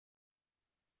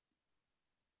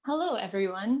Hello,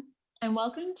 everyone, and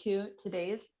welcome to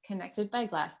today's Connected by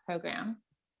Glass program.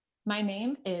 My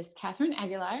name is Kathryn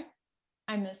Aguilar.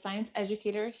 I'm the science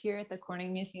educator here at the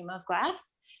Corning Museum of Glass,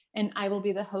 and I will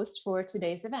be the host for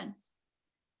today's event.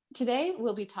 Today,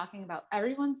 we'll be talking about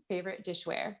everyone's favorite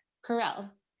dishware, Corelle,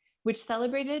 which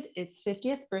celebrated its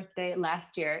 50th birthday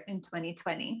last year in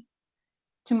 2020.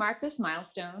 To mark this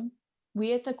milestone,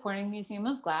 we at the Corning Museum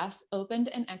of Glass opened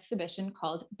an exhibition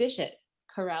called Dish It,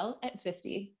 Corelle at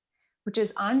 50, which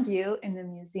is on view in the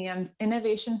museum's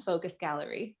Innovation Focus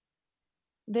Gallery.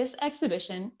 This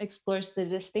exhibition explores the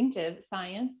distinctive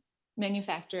science,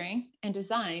 manufacturing, and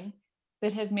design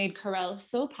that have made Corelle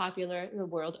so popular the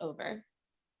world over.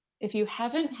 If you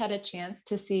haven't had a chance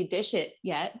to see Dish It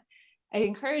yet, I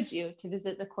encourage you to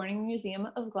visit the Corning Museum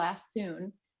of Glass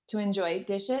soon to enjoy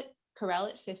Dish It, Corelle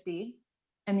at 50,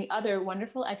 and the other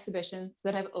wonderful exhibitions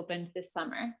that have opened this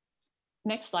summer.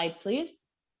 Next slide, please.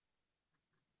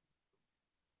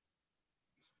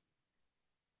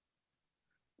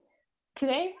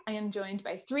 Today, I am joined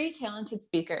by three talented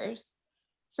speakers.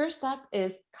 First up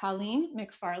is Colleen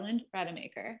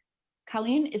Rademaker.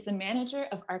 Colleen is the manager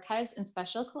of archives and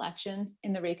special collections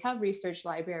in the Raykow Research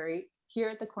Library here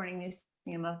at the Corning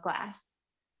Museum of Glass.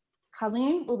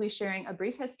 Colleen will be sharing a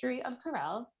brief history of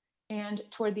Corelle, and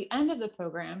toward the end of the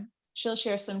program, she'll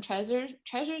share some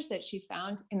treasures that she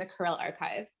found in the Corelle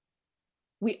archive.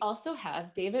 We also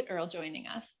have David Earl joining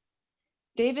us.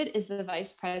 David is the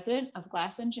Vice President of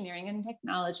Glass Engineering and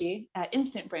Technology at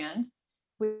Instant Brands,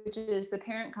 which is the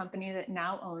parent company that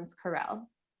now owns Corelle.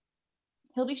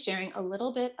 He'll be sharing a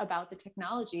little bit about the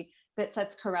technology that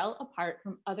sets Corelle apart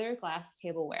from other glass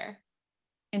tableware.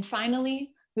 And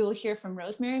finally, we will hear from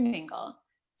Rosemary Mingle,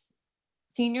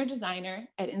 Senior Designer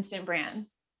at Instant Brands.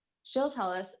 She'll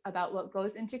tell us about what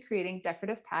goes into creating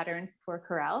decorative patterns for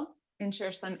Corelle and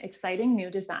share some exciting new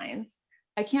designs.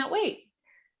 I can't wait.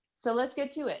 So let's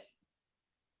get to it.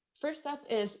 First up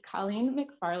is Colleen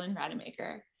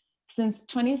Rademaker. Since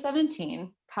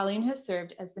 2017, Colleen has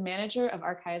served as the manager of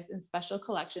archives and special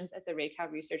collections at the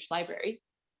Raykow Research Library.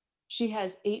 She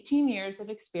has 18 years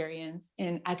of experience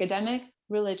in academic,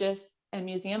 religious, and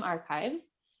museum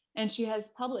archives, and she has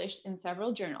published in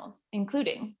several journals,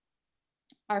 including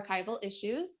Archival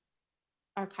Issues,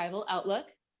 Archival Outlook,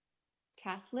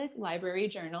 Catholic Library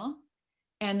Journal,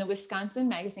 and the Wisconsin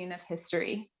Magazine of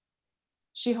History.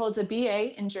 She holds a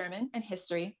BA in German and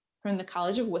History from the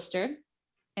College of Worcester,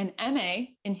 an MA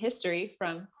in History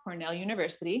from Cornell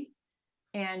University,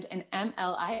 and an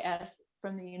MLIS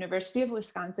from the University of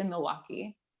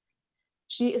Wisconsin-Milwaukee.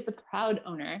 She is the proud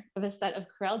owner of a set of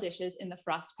Corelle dishes in the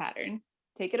frost pattern.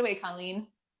 Take it away, Colleen.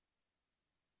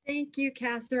 Thank you,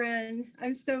 Kathryn.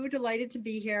 I'm so delighted to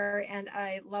be here, and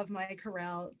I love my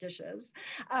Corelle dishes.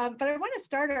 But I want to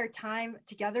start our time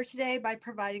together today by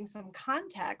providing some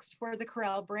context for the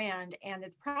Corelle brand and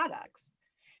its products.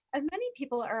 As many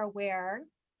people are aware,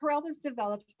 Corelle was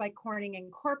developed by Corning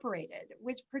Incorporated,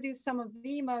 which produced some of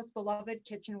the most beloved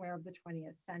kitchenware of the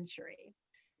 20th century.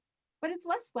 But it's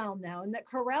less well known that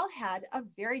Corelle had a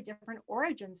very different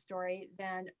origin story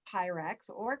than Pyrex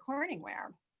or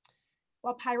Corningware.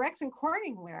 While Pyrex and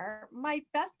Corningware might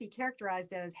best be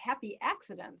characterized as happy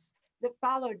accidents that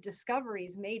followed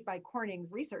discoveries made by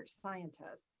Corning's research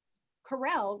scientists,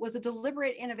 Corelle was a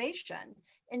deliberate innovation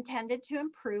intended to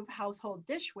improve household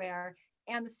dishware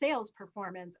and the sales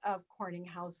performance of Corning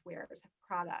Houseware's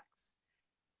products.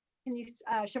 Can you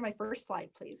show my first slide,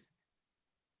 please?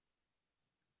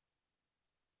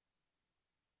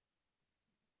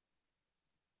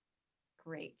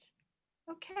 Great.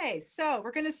 Okay, so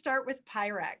we're going to start with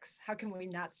Pyrex. How can we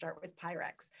not start with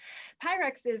Pyrex?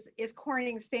 Pyrex is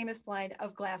Corning's famous line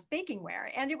of glass bakingware,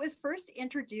 and it was first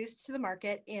introduced to the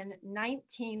market in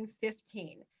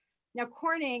 1915. Now,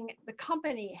 Corning, the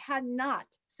company, had not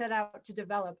set out to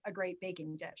develop a great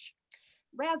baking dish.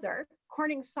 Rather,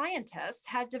 Corning scientists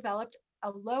had developed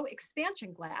a low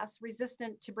expansion glass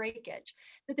resistant to breakage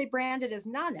that they branded as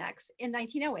Nonex in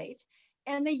 1908,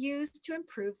 and they used to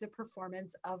improve the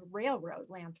performance of railroad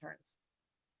lanterns.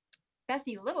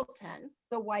 Bessie Littleton,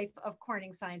 the wife of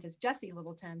Corning scientist Jesse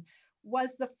Littleton,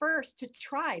 was the first to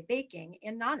try baking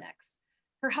in Nonex.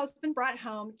 Her husband brought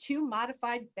home 2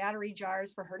 modified battery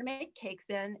jars for her to make cakes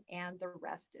in, and the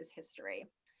rest is history.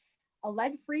 A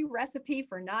lead-free recipe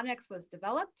for Nonex was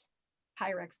developed,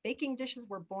 Pyrex baking dishes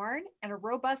were born, and a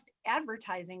robust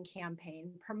advertising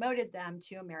campaign promoted them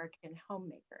to American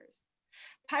homemakers.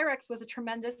 Pyrex was a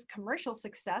tremendous commercial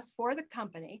success for the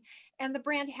company, and the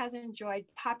brand has enjoyed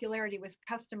popularity with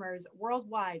customers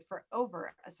worldwide for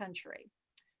over a century.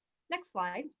 Next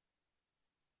slide.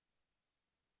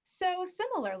 So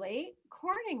similarly,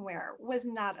 Corningware was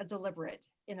not a deliberate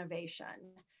innovation.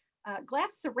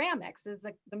 Glass ceramics is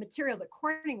the material that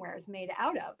Corningware is made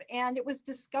out of, and it was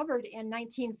discovered in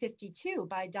 1952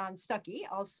 by Don Stuckey,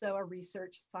 also a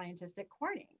research scientist at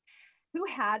Corning, who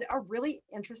had a really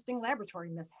interesting laboratory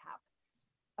mishap.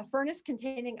 A furnace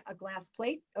containing a glass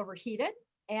plate overheated,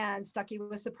 and Stuckey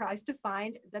was surprised to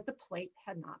find that the plate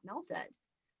had not melted.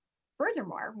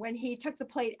 Furthermore, when he took the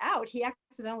plate out, he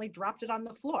accidentally dropped it on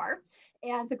the floor,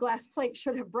 and the glass plate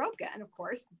should have broken, of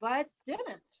course, but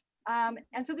didn't.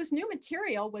 And so this new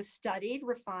material was studied,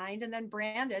 refined, and then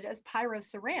branded as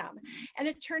pyroceram. And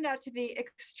it turned out to be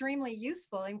extremely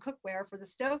useful in cookware for the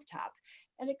stovetop,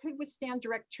 and it could withstand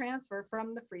direct transfer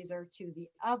from the freezer to the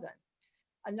oven.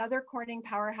 Another Corning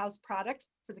powerhouse product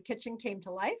for the kitchen came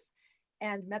to life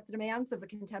and met the demands of the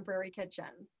contemporary kitchen.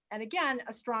 And again,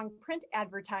 a strong print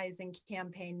advertising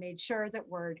campaign made sure that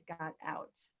word got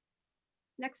out.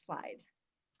 Next slide.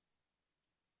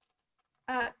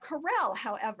 Corelle,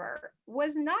 however,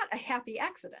 was not a happy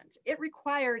accident. It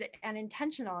required an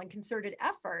intentional and concerted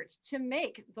effort to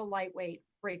make the lightweight,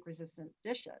 break-resistant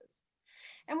dishes.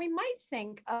 And we might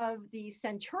think of the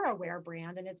Centuraware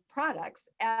brand and its products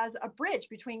as a bridge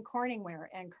between Corningware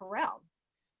and Corelle.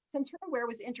 Centuraware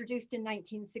was introduced in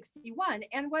 1961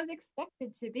 and was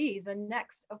expected to be the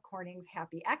next of Corning's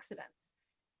happy accidents.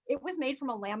 It was made from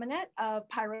a laminate of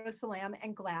pyroceram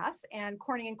and glass, and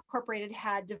Corning Incorporated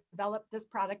had developed this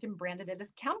product and branded it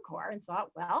as Camcor and thought,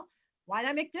 well, why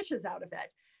not make dishes out of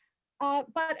it?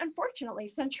 But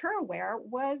unfortunately, Centuraware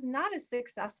was not as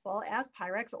successful as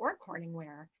Pyrex or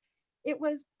Corningware. It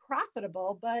was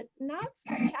profitable, but not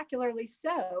spectacularly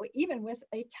so, even with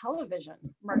a television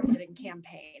marketing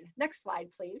campaign. Next slide,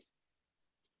 please.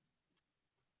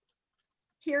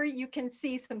 Here you can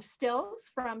see some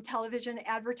stills from television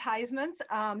advertisements.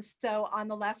 So on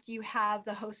the left, you have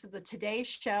the host of the Today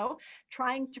Show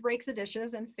trying to break the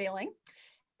dishes and failing.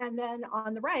 And then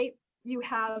on the right, you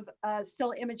have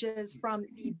still images from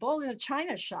the Bull in a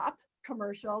China Shop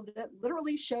commercial that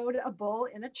literally showed a bull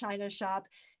in a china shop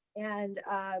and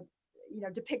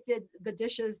depicted the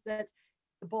dishes that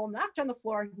the bull knocked on the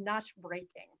floor, not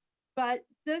breaking. But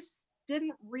this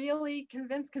didn't really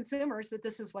convince consumers that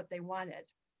this is what they wanted.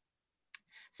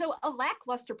 So a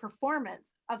lackluster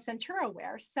performance of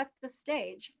Centuraware set the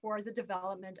stage for the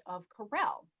development of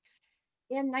Corelle.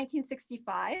 In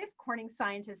 1965, Corning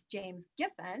scientist James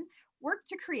Giffen worked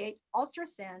to create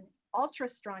ultra-thin,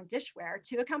 ultra-strong dishware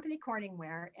to accompany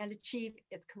Corningware and achieve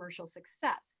its commercial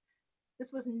success.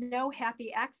 This was no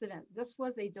happy accident. This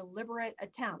was a deliberate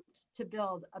attempt to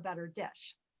build a better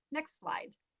dish. Next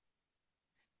slide.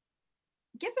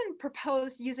 Giffen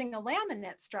proposed using a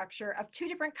laminate structure of two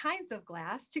different kinds of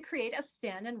glass to create a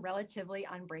thin and relatively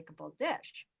unbreakable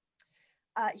dish.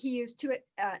 He used two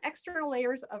external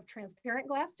layers of transparent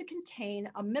glass to contain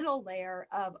a middle layer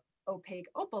of opaque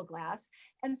opal glass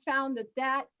and found that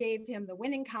that gave him the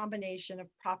winning combination of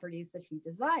properties that he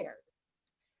desired.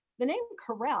 The name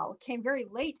Corelle came very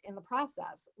late in the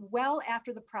process, well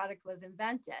after the product was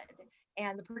invented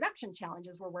and the production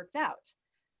challenges were worked out.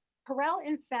 Corelle,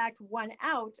 in fact, won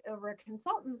out over a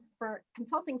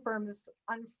consulting firm's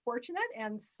unfortunate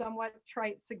and somewhat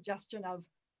trite suggestion of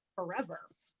forever.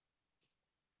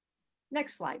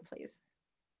 Next slide, please.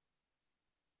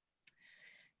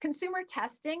 Consumer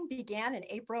testing began in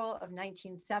April of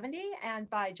 1970, and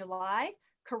by July,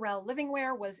 Corelle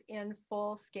Livingware was in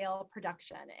full-scale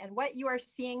production. And what you are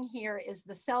seeing here is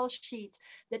the sell sheet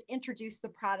that introduced the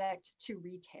product to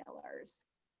retailers.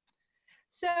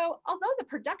 So although the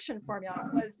production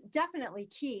formula was definitely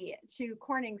key to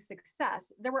Corning's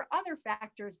success, there were other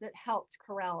factors that helped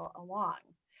Corelle along.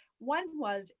 One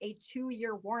was a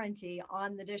 2-year warranty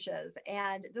on the dishes,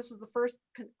 and this was the first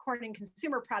Corning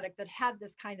consumer product that had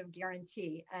this kind of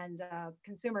guarantee, and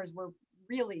consumers were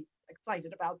really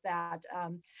excited about that,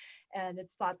 and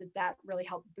it's thought that that really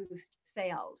helped boost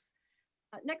sales.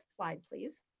 Next slide,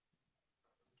 please.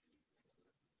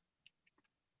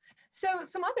 So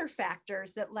some other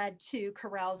factors that led to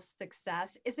Corelle's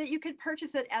success is that you could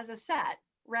purchase it as a set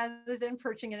rather than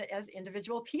purchasing it as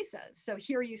individual pieces. So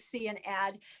here you see an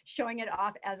ad showing it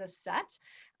off as a set.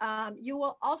 You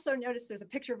will also notice there's a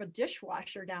picture of a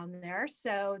dishwasher down there.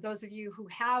 So those of you who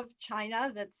have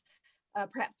china that's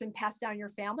perhaps been passed down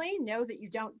your family know that you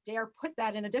don't dare put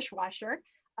that in a dishwasher,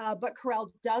 but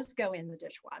Corelle does go in the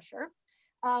dishwasher.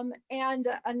 And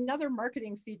another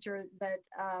marketing feature that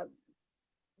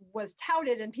was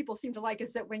touted and people seem to like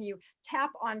is that when you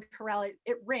tap on Corelle,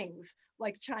 it rings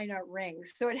like china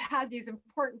rings. So it had these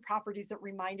important properties that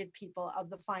reminded people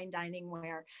of the fine dining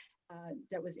ware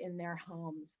that was in their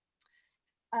homes.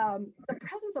 The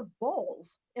presence of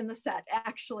bowls in the set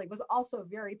actually was also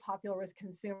very popular with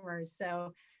consumers.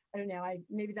 So I don't know,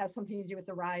 maybe that's something to do with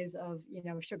the rise of,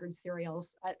 sugared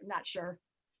cereals. I'm not sure.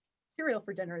 Cereal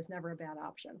for dinner is never a bad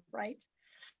option, right?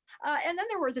 And then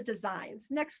there were the designs.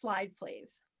 Next slide,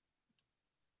 please.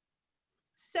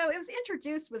 So it was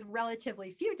introduced with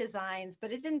relatively few designs,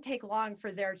 but it didn't take long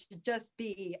for there to just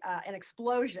be an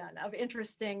explosion of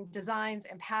interesting designs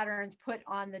and patterns put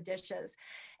on the dishes.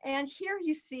 And here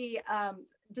you see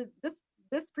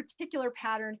this particular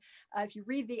pattern. If you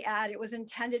read the ad, it was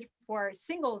intended for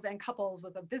singles and couples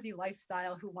with a busy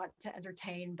lifestyle who want to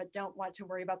entertain but don't want to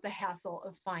worry about the hassle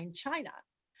of fine china.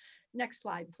 Next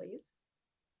slide, please.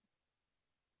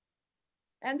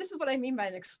 And this is what I mean by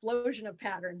an explosion of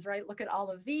patterns, right? Look at all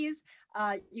of these.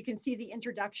 You can see the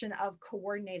introduction of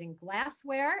coordinating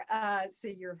glassware, so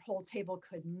your whole table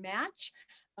could match.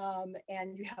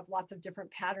 And you have lots of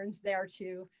different patterns there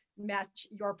to match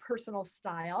your personal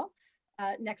style.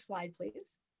 Next slide, please.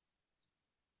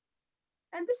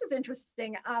 And this is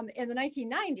interesting. In the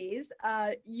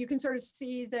 1990s, you can sort of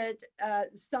see that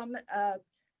some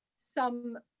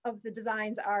of the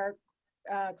designs are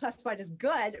classified as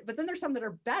good, but then there's some that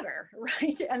are better,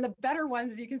 right? And the better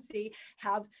ones, you can see,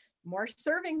 have more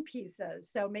serving pieces.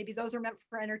 So maybe those are meant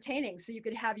for entertaining. So you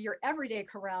could have your everyday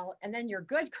Corelle and then your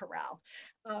good Corelle.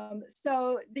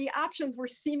 So the options were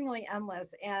seemingly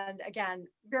endless, and again,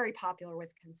 very popular with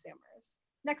consumers.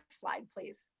 Next slide,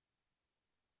 please.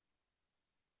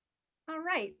 All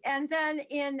right, and then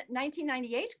in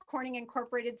 1998, Corning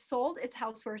Incorporated sold its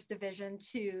housewares division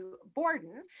to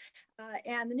Borden,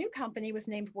 and the new company was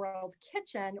named World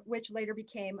Kitchen, which later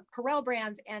became Corelle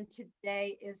Brands and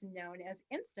today is known as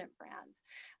Instant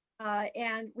Brands.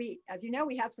 And we, as you know,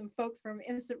 we have some folks from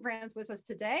Instant Brands with us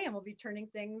today, and we'll be turning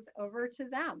things over to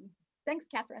them. Thanks,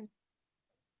 Kathryn.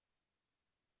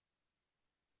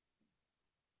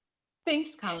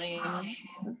 Thanks, Colleen.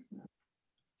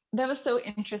 That was so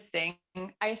interesting.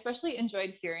 I especially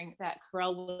enjoyed hearing that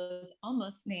Corelle was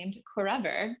almost named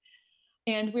Forever.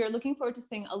 And we are looking forward to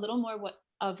seeing a little more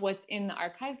of what's in the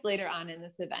archives later on in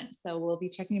this event. So we'll be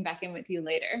checking back in with you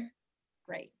later.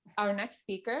 Great. Our next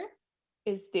speaker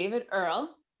is David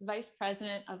Earl, Vice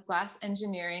President of Glass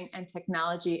Engineering and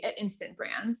Technology at Instant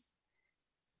Brands.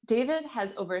 David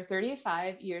has over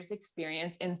 35 years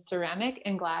experience in ceramic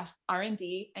and glass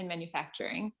R&D and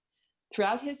manufacturing.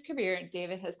 Throughout his career,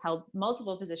 David has held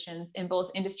multiple positions in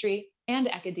both industry and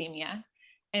academia.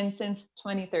 And since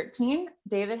 2013,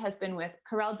 David has been with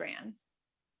Corelle Brands,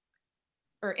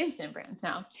 or Instant Brands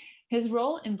now. His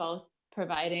role involves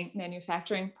providing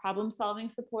manufacturing problem-solving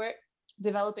support,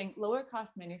 developing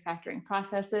lower-cost manufacturing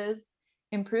processes,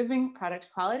 improving product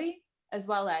quality, as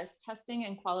well as testing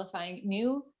and qualifying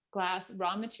new glass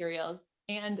raw materials,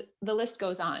 and the list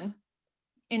goes on.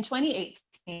 In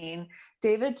 2018,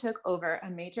 David took over a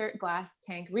major glass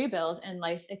tank rebuild and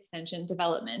life extension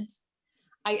development.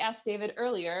 I asked David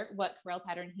earlier what Corelle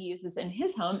pattern he uses in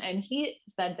his home, and he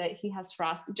said that he has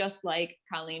frost just like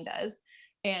Colleen does.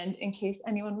 And in case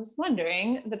anyone was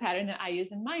wondering, the pattern that I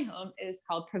use in my home is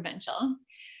called Provincial.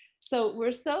 So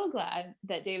we're so glad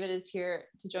that David is here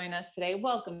to join us today.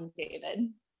 Welcome, David.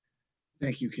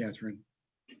 Thank you, Kathryn.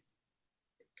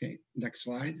 Okay, next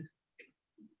slide.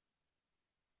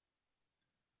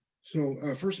 So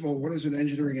first of all, what does an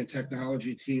engineering and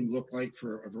technology team look like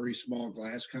for a very small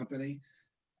glass company?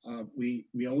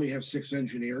 We only have 6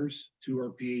 engineers, 2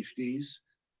 are PhDs,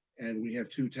 and we have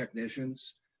 2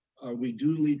 technicians. We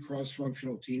do lead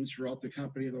cross-functional teams throughout the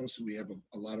company though, so we have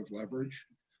a lot of leverage.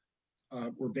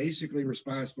 We're basically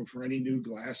responsible for any new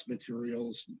glass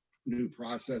materials, new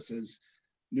processes,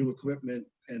 new equipment,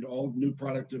 and all new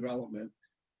product development.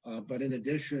 But in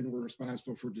addition, we're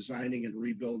responsible for designing and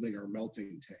rebuilding our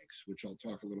melting tanks, which I'll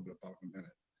talk a little bit about in a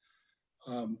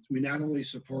minute. We not only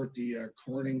support the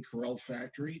Corning Corelle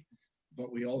factory,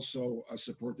 but we also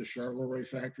support the Charleroi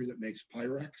factory that makes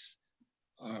Pyrex.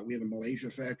 We have a Malaysia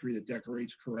factory that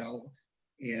decorates Corelle,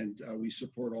 and we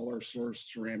support all our sourced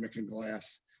ceramic and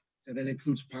glass, and that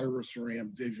includes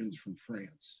Pyroceram Visions from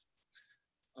France.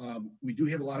 We do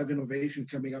have a lot of innovation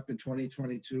coming up in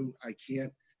 2022. I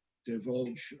can't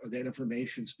divulge that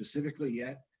information specifically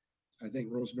yet. I think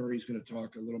Rosemary is going to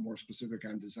talk a little more specific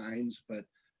on designs, but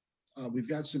we've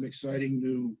got some exciting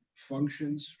new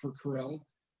functions for Corelle,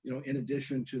 in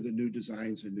addition to the new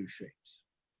designs and new shapes.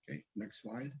 Okay, next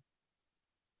slide.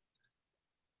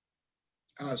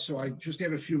 So I just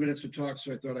have a few minutes to talk,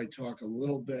 so I thought I'd talk a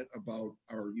little bit about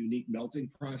our unique melting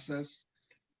process.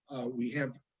 We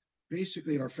have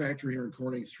basically in our factory here in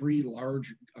Corning 3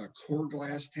 large core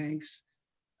glass tanks.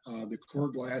 The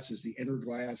core glass is the inner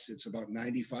glass. It's about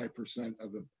 95%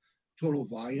 of the total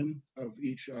volume of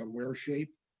each wear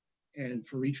shape. And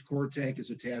for each core tank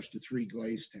is attached to 3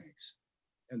 glaze tanks.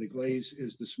 And the glaze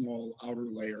is the small outer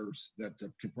layers that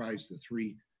comprise the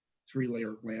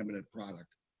three-layer laminate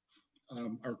product.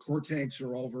 Our core tanks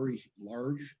are all very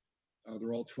large.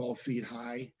 They're all 12 feet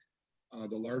high.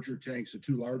 The larger tanks, the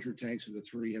 2 larger tanks of the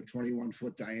 3 have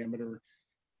 21-foot diameter,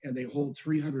 and they hold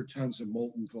 300 tons of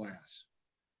molten glass.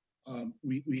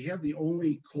 We have the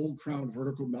only cold crown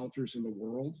vertical melters in the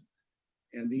world,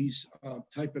 and these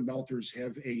type of melters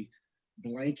have a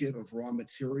blanket of raw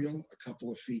material, a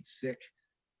couple of feet thick,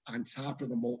 on top of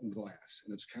the molten glass,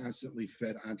 and it's constantly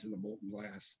fed onto the molten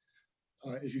glass.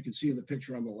 As you can see in the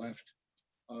picture on the left,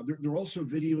 there are also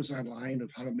videos online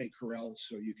of how to make Corelle,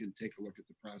 so you can take a look at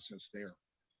the process there.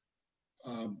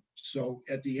 So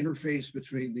at the interface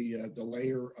between the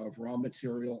layer of raw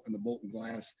material and the molten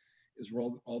glass is where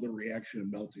all the reaction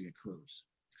and melting occurs.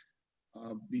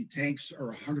 The tanks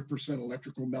are 100%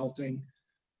 electrical melting.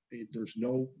 There's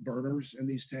no burners in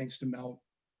these tanks to melt.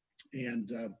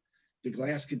 And the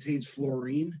glass contains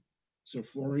fluorine. So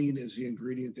fluorine is the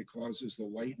ingredient that causes the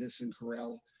whiteness in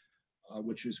Corelle,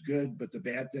 which is good. But the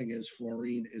bad thing is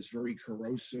fluorine is very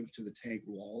corrosive to the tank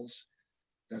walls.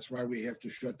 That's why we have to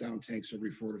shut down tanks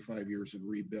every 4 to 5 years and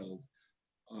rebuild.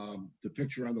 The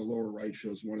picture on the lower right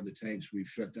shows one of the tanks we've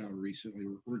shut down recently.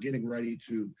 We're getting ready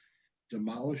to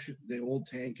demolish the old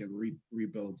tank and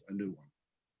rebuild a new one.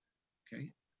 Okay,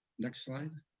 next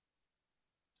slide.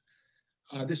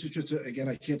 This is just, again,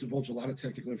 I can't divulge a lot of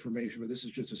technical information, but this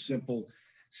is just a simple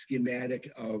schematic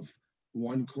of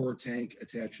 1 core tank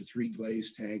attached to 3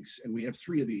 glaze tanks. And we have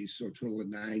 3 of these, so a total of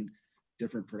 9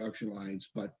 different production lines.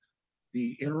 But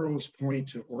the arrows point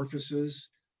to orifices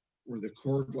where the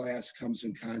core glass comes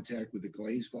in contact with the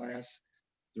glaze glass.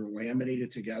 They're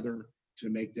laminated together to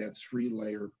make that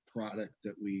 3-layer product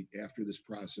that we, after this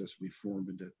process, we form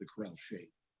into the Corelle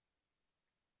shape.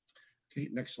 Okay,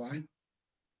 next slide.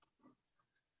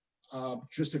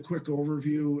 Just a quick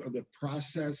overview of the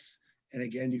process. And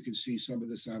again, you can see some of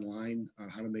this online on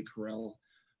how to make Corelle.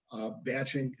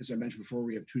 Batching, as I mentioned before,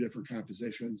 we have 2 different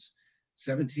compositions.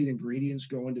 17 ingredients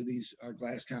go into these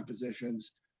glass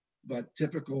compositions, but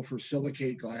typical for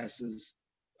silicate glasses,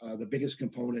 the biggest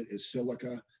component is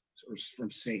silica or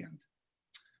from sand.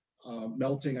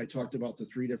 Melting, I talked about the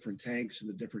 3 different tanks and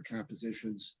the different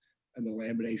compositions and the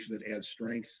lamination that adds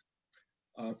strength.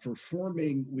 For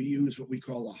forming, we use what we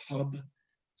call a hub.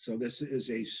 So this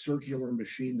is a circular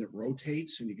machine that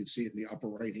rotates, and you can see it in the upper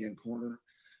right-hand corner.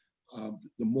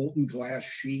 The molten glass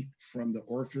sheet from the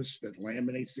orifice that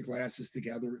laminates the glasses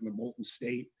together in the molten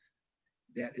state,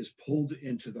 that is pulled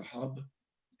into the hub,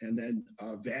 and then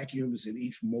vacuums in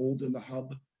each mold in the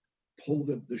hub, pull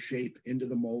the shape into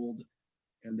the mold,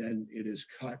 and then it is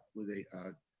cut with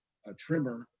a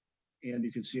trimmer. And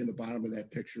you can see in the bottom of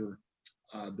that picture,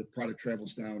 the product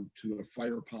travels down to a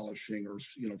fire polishing or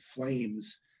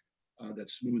flames that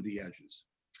smooth the edges.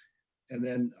 And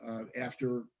then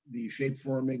after the shape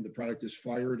forming, the product is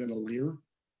fired in a leer,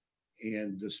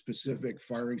 and the specific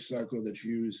firing cycle that's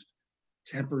used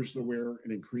tempers the wear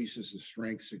and increases the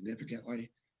strength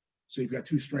significantly. So you've got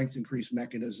 2 strength increase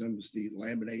mechanisms, the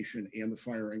lamination and the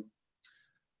firing.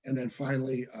 And then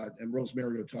finally, and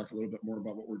Rosemary will talk a little bit more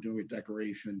about what we're doing with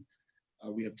decoration.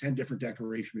 We have 10 different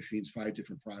decoration machines, 5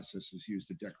 different processes used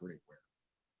to decorate wear.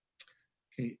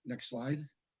 Okay, next slide.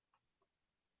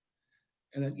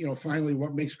 And then, finally,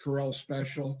 what makes Corelle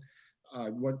special?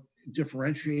 What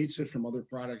differentiates it from other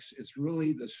products? It's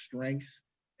really the strength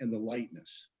and the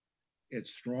lightness.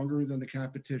 It's stronger than the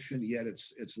competition, yet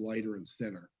it's lighter and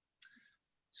thinner.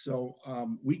 So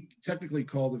we technically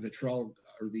call the vitrelle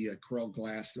or the Corelle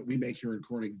glass that we make here in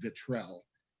Corning vitrelle,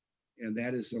 and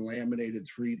that is the laminated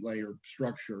 3-layer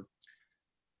structure.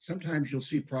 Sometimes you'll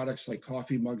see products like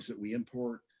coffee mugs that we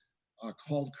import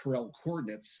called Corelle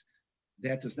coordinates.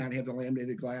 That does not have the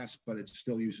laminated glass, but it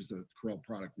still uses the Corelle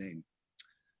product name.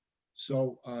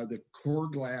 So the core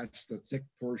glass, the thick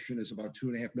portion, is about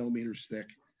 2.5 millimeters thick,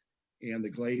 and the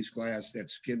glazed glass,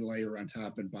 that skin layer on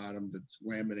top and bottom that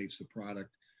laminates the product,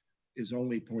 is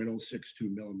only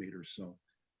 0.062 millimeters. So,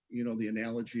 the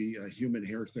analogy, human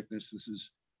hair thickness, this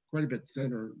is quite a bit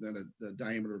thinner than the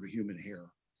diameter of a human hair.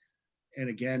 And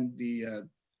again, the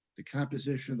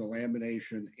composition, the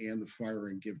lamination, and the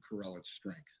firing give Corelle its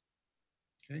strength.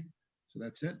 Okay, so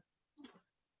that's it.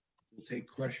 We'll take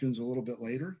questions a little bit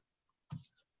later.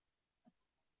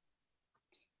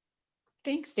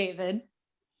 Thanks, David.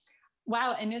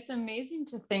 Wow, and it's amazing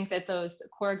to think that those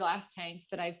core glass tanks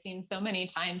that I've seen so many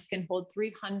times can hold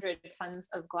 300 tons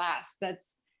of glass.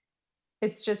 That's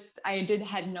it's just,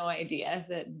 had no idea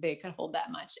that they could hold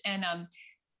that much. And,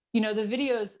 the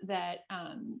videos that,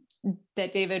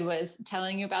 that David was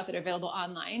telling you about that are available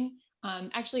online,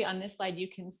 actually on this slide, you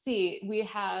can see we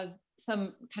have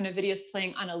some kind of videos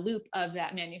playing on a loop of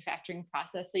that manufacturing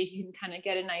process. So you can kind of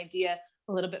get an idea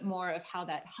a little bit more of how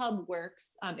that hub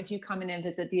works if you come in and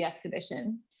visit the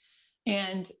exhibition.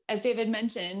 And as David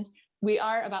mentioned, we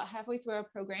are about halfway through our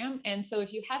program. And so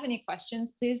if you have any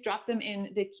questions, please drop them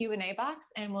in the Q&A box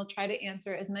and we'll try to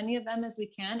answer as many of them as we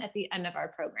can at the end of our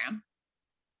program.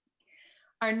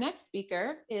 Our next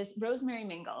speaker is Rosemary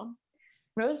Mingle.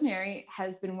 Rosemary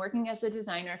has been working as a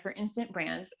designer for instant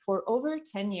brands for over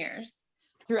 10 years.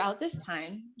 Throughout this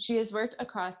time, she has worked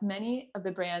across many of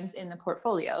the brands in the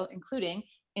portfolio, including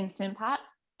Instant Pot,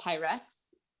 Pyrex,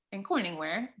 and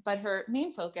Corningware, but her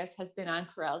main focus has been on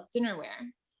Corelle dinnerware.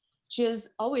 She has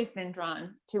always been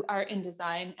drawn to art and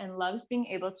design and loves being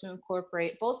able to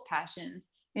incorporate both passions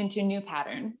into new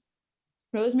patterns.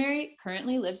 Rosemary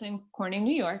currently lives in Corning,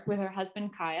 New York with her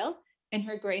husband, Kyle, and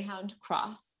her greyhound,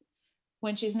 Cross.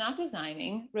 When she's not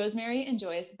designing, Rosemary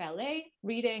enjoys ballet,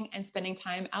 reading, and spending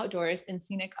time outdoors in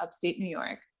scenic upstate New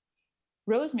York.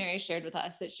 Rosemary shared with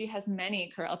us that she has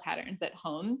many Corelle patterns at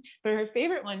home, but her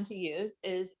favorite one to use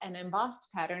is an embossed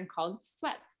pattern called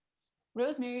Sweat.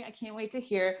 Rosemary, I can't wait to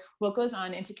hear what goes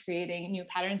on into creating new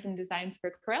patterns and designs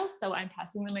for Corelle, so I'm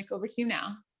passing the mic over to you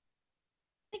now.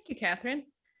 Thank you, Kathryn.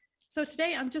 So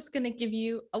today I'm just going to give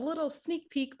you a little sneak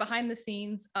peek behind the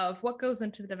scenes of what goes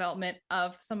into the development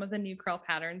of some of the new Corelle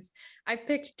patterns. I've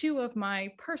picked two of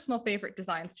my personal favorite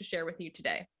designs to share with you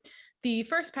today. The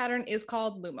first pattern is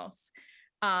called Lumos.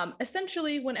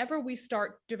 Essentially, whenever we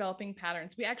start developing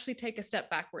patterns, we actually take a step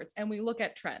backwards and we look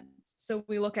at trends. So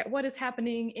we look at what is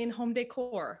happening in home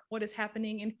decor, what is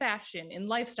happening in fashion, in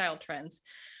lifestyle trends.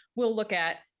 We'll look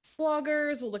at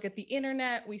bloggers, we'll look at the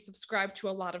internet, we subscribe to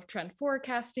a lot of trend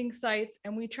forecasting sites,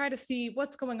 and we try to see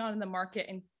what's going on in the market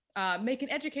and make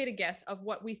an educated guess of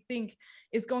what we think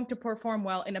is going to perform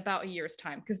well in about a year's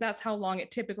time, because that's how long it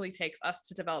typically takes us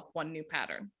to develop one new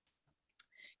pattern.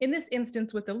 In this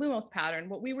instance with the Lumos pattern,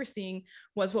 what we were seeing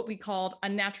was what we called a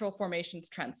natural formations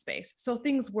trend space. So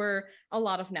things were a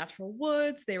lot of natural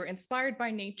woods, they were inspired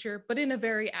by nature, but in a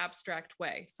very abstract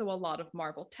way. So a lot of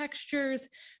marble textures,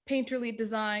 painterly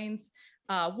designs,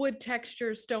 wood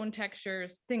textures, stone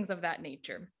textures, things of that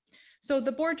nature. So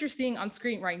the board you're seeing on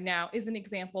screen right now is an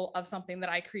example of something that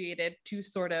I created to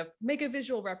sort of make a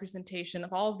visual representation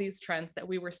of all of these trends that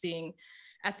we were seeing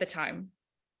at the time.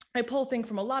 I pull things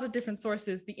from a lot of different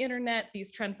sources, the internet, these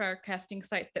trend forecasting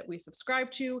sites that we subscribe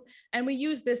to, and we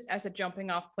use this as a jumping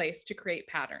off place to create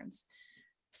patterns.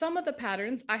 Some of the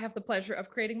patterns I have the pleasure of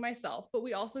creating myself, but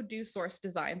we also do source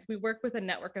designs. We work with a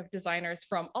network of designers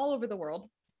from all over the world,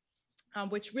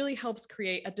 which really helps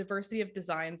create a diversity of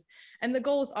designs. And the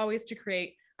goal is always to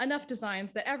create enough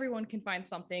designs that everyone can find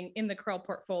something in the Corelle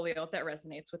portfolio that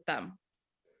resonates with them.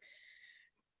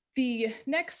 The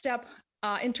next step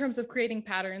in terms of creating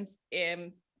patterns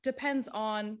depends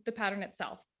on the pattern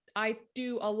itself. I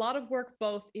do a lot of work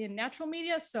both in natural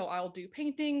media, so I'll do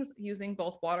paintings using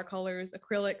both watercolors,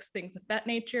 acrylics, things of that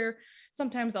nature.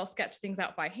 Sometimes I'll sketch things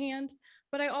out by hand,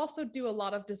 but I also do a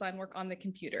lot of design work on the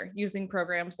computer using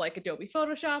programs like Adobe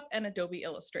Photoshop and Adobe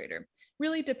Illustrator.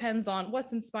 Really depends on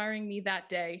what's inspiring me that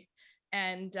day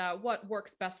and what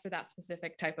works best for that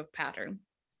specific type of pattern.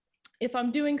 If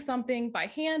I'm doing something by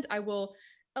hand, I will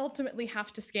ultimately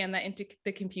have to scan that into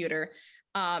the computer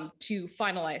to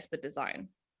finalize the design.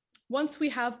 Once we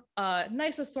have a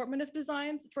nice assortment of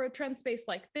designs for a trend space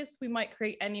like this, we might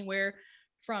create anywhere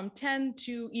from 10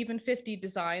 to even 50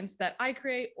 designs that I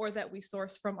create or that we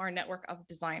source from our network of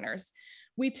designers.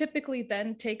 We typically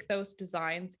then take those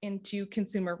designs into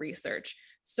consumer research.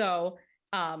 So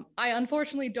I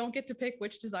unfortunately don't get to pick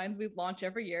which designs we launch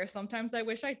every year. Sometimes I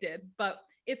wish I did, but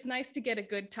it's nice to get a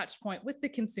good touch point with the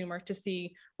consumer to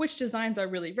see which designs are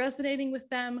really resonating with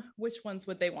them, which ones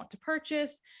would they want to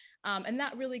purchase. And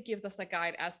that really gives us a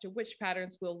guide as to which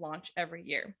patterns we'll launch every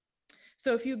year.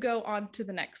 So if you go on to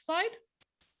the next slide,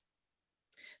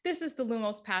 this is the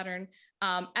Lumos pattern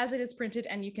as it is printed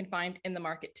and you can find in the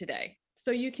market today.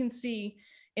 So you can see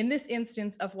in this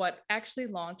instance of what actually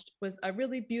launched was a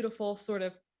really beautiful sort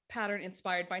of pattern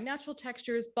inspired by natural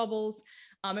textures, bubbles.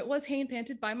 It was hand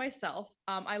painted by myself.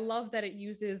 I love that it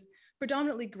uses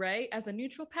predominantly gray as a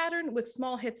neutral pattern with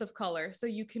small hits of color. So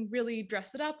you can really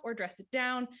dress it up or dress it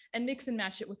down and mix and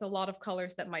match it with a lot of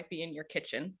colors that might be in your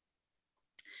kitchen.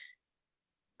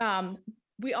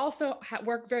 We also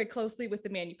work very closely with the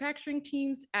manufacturing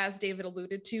teams, as David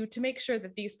alluded to make sure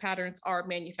that these patterns are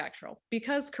manufacturable.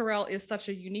 Because Corelle is such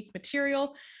a unique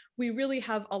material, we really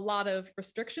have a lot of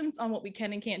restrictions on what we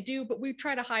can and can't do, but we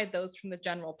try to hide those from the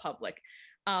general public.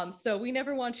 So we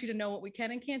never want you to know what we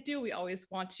can and can't do. We always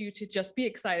want you to just be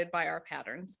excited by our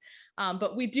patterns.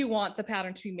 But we do want the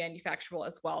pattern to be manufacturable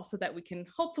as well, so that we can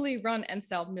hopefully run and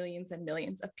sell millions and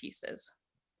millions of pieces.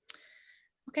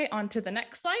 Okay, on to the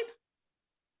next slide.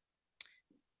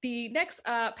 The next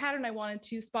pattern I wanted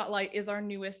to spotlight is our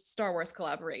newest Star Wars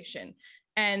collaboration.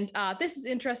 And this is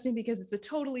interesting because it's a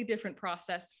totally different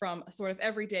process from a sort of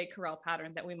everyday Corelle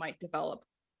pattern that we might develop.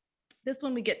 This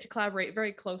one we get to collaborate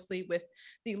very closely with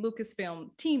the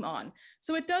Lucasfilm team on.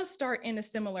 So it does start in a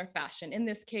similar fashion. In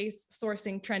this case,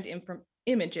 sourcing trend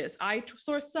images. I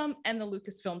sourced some and the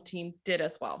Lucasfilm team did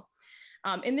as well.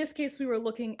 In this case, we were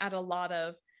looking at a lot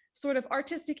of sort of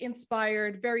artistic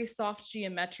inspired, very soft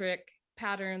geometric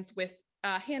patterns with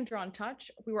hand-drawn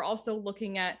touch. We were also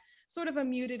looking at sort of a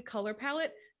muted color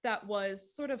palette that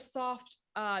was sort of soft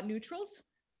neutrals.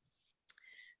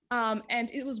 And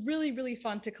it was really, really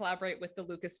fun to collaborate with the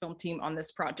Lucasfilm team on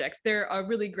this project. They're a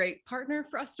really great partner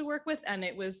for us to work with, and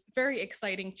it was very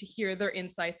exciting to hear their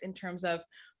insights in terms of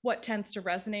what tends to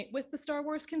resonate with the Star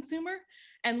Wars consumer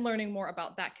and learning more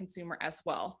about that consumer as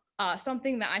well.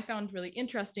 Something that I found really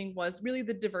interesting was really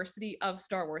the diversity of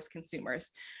Star Wars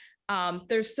consumers.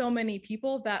 There's so many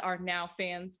people that are now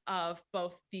fans of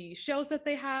both the shows that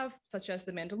they have, such as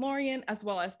The Mandalorian, as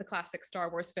well as the classic Star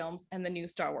Wars films and the new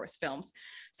Star Wars films.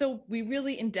 So we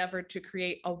really endeavored to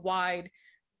create a wide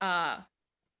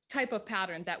type of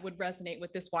pattern that would resonate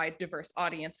with this wide, diverse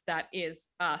audience that is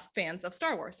fans of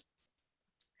Star Wars.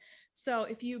 So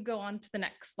if you go on to the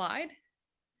next slide.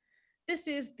 This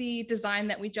is the design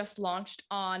that we just launched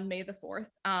on May the 4th.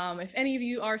 If any of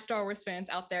you are Star Wars fans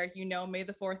out there, you know May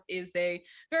the 4th is a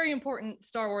very important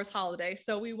Star Wars holiday.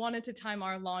 So we wanted to time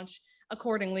our launch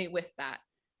accordingly with that.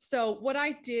 So what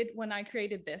I did when I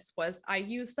created this was I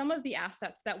used some of the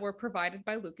assets that were provided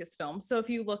by Lucasfilm. So if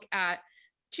you look at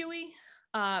Chewie,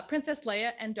 Princess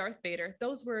Leia, and Darth Vader,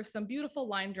 those were some beautiful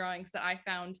line drawings that I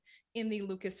found in the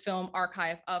Lucasfilm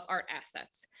archive of art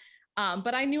assets.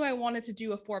 But I knew I wanted to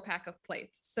do a 4-pack of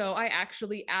plates. So I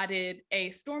actually added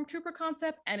a Stormtrooper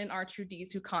concept and an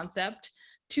R2D2 concept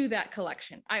to that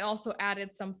collection. I also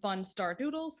added some fun star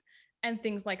doodles and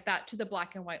things like that to the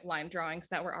black and white line drawings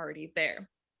that were already there.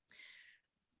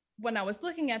 When I was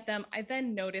looking at them, I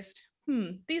then noticed,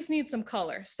 these need some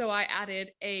color. So I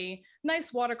added a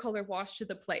nice watercolor wash to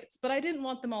the plates, but I didn't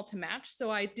want them all to match.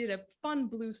 So I did a fun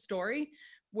blue story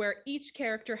where each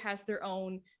character has their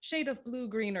own shade of blue,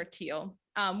 green, or teal.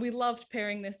 We loved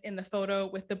pairing this in the photo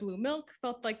with the blue milk,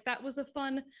 felt like that was a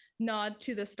fun nod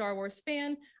to the Star Wars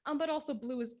fan, but also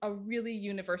blue is a really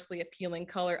universally appealing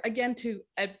color, again, to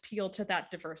appeal to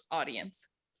that diverse audience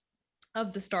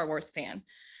of the Star Wars fan.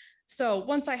 So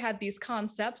once I had these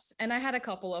concepts, and I had a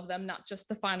couple of them, not just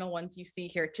the final ones you see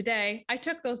here today, I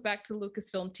took those back to the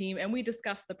Lucasfilm team and we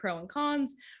discussed the pros and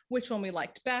cons, which one we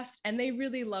liked best, and they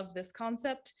really loved this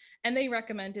concept, and they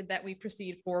recommended that we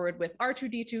proceed forward with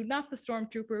R2D2, not the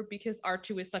Stormtrooper, because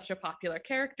R2 is such a popular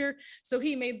character, so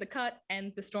he made the cut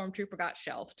and the Stormtrooper got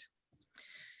shelved.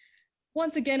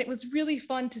 Once again, it was really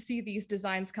fun to see these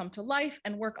designs come to life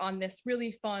and work on this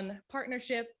really fun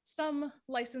partnership. Some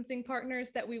licensing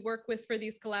partners that we work with for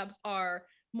these collabs are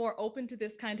more open to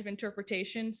this kind of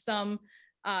interpretation. Some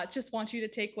just want you to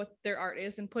take what their art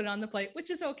is and put it on the plate,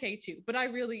 which is okay too. But I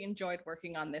really enjoyed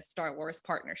working on this Star Wars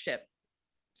partnership.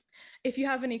 If you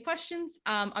have any questions,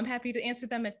 I'm happy to answer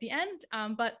them at the end,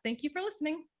 but thank you for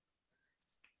listening.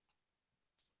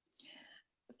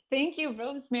 Thank you,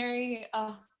 Rosemary.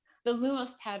 The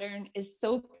Lumos pattern is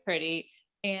so pretty.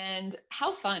 And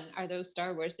how fun are those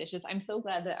Star Wars dishes? I'm so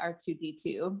glad that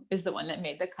R2D2 is the one that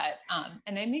made the cut.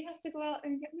 And I may have to go out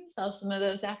and get myself some of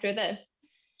those after this.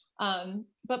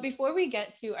 But before we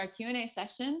get to our Q&A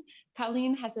session,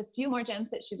 Colleen has a few more gems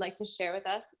that she'd like to share with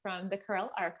us from the Corelle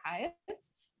archives.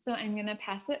 So I'm going to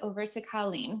pass it over to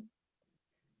Colleen.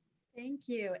 Thank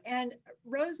you. And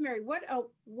Rosemary, what a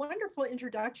wonderful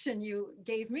introduction you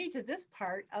gave me to this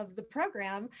part of the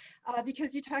program,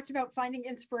 because you talked about finding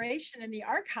inspiration in the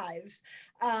archives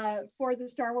for the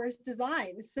Star Wars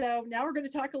design. So now we're going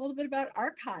to talk a little bit about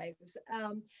archives.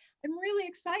 I'm really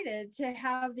excited to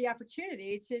have the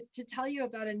opportunity to tell you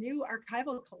about a new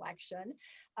archival collection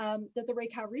that the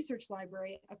Raycow Research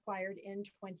Library acquired in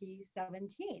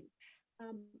 2017.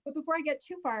 But before I get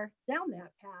too far down that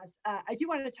path, I do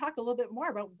want to talk a little bit more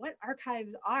about what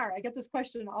archives are. I get this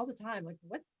question all the time, like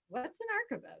what's an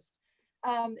archivist?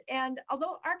 And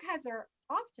although archives are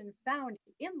often found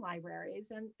in libraries,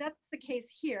 and that's the case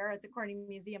here at the Corning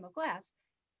Museum of Glass.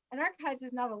 And archives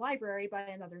is not a library by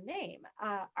another name.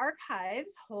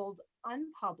 Archives hold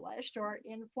unpublished or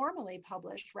informally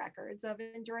published records of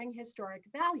enduring historic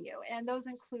value. And those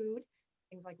include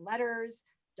things like letters,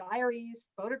 diaries,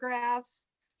 photographs,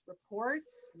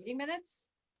 reports, meeting minutes,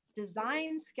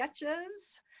 design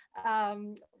sketches,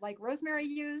 like Rosemary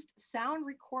used, sound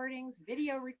recordings,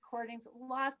 video recordings,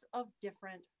 lots of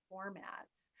different formats.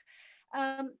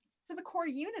 So the core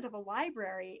unit of a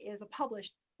library is a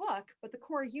published book, but the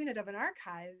core unit of an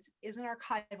archives is an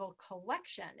archival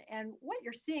collection. And what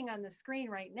you're seeing on the screen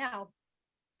right now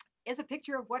is a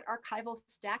picture of what archival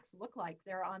stacks look like.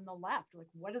 They're on the left. Like,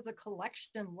 what does a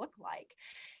collection look like?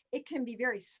 It can be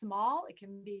very small. It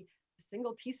can be a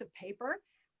single piece of paper.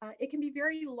 It can be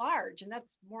very large, and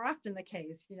that's more often the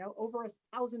case, you know, over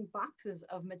 1,000 boxes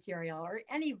of material or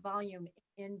any volume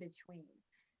in between.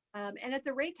 And at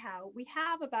the RACOW, we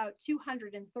have about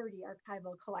 230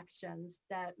 archival collections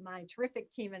that my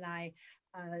terrific team and I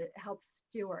help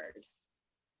steward.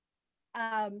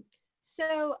 Archivists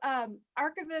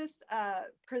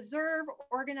preserve,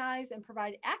 organize, and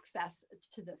provide access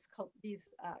to these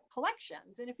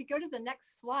collections. And if you go to the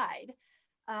next slide,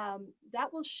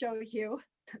 that will show you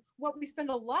what we spend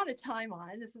a lot of time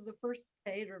on. This is the first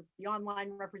page, or the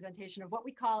online representation of what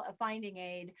we call a finding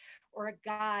aid or a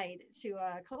guide to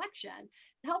a collection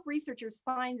to help researchers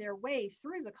find their way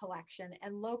through the collection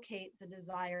and locate the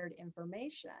desired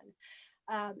information.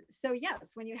 So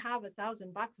yes, when you have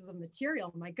 1,000 boxes of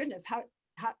material, my goodness,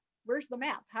 where's the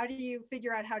map? How do you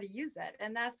figure out how to use it?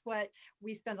 And that's what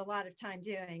we spend a lot of time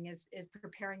doing, is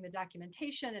preparing the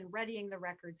documentation and readying the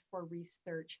records for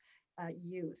research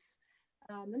use.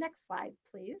 The next slide,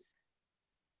 please.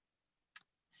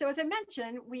 So as I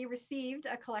mentioned, we received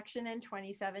a collection in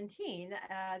 2017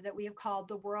 that we have called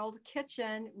the World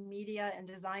Kitchen Media and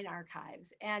Design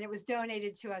Archives. And it was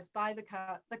donated to us by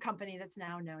the company that's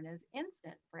now known as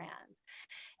Instant Brands.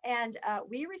 And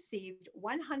we received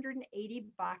 180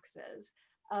 boxes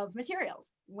of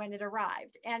materials when it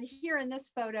arrived. And here in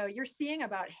this photo, you're seeing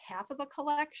about half of a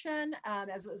collection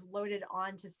as it was loaded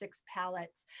onto 6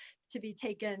 pallets to be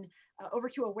taken over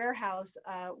to a warehouse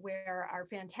where our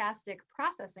fantastic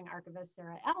processing archivist,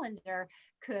 Sarah Ellender,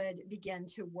 could begin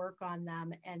to work on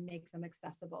them and make them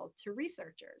accessible to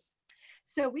researchers.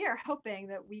 So we are hoping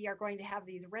that we are going to have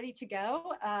these ready to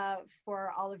go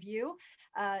for all of you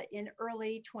in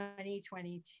early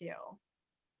 2022.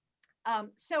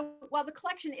 So while the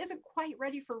collection isn't quite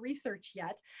ready for research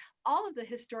yet, all of the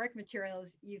historic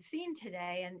materials you've seen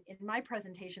today and in my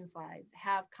presentation slides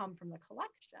have come from the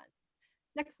collection.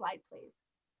 Next slide, please.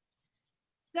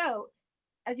 So,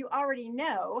 as you already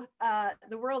know,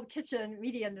 the World Kitchen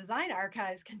Media and Design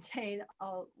Archives contain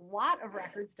a lot of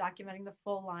records documenting the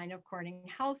full line of Corning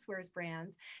housewares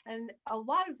brands. And a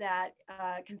lot of that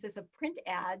consists of print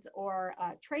ads or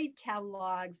trade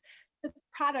catalogs, just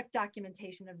product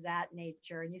documentation of that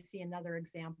nature. And you see another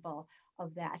example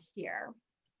of that here.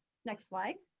 Next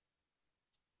slide.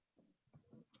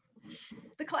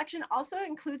 The collection also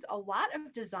includes a lot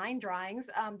of design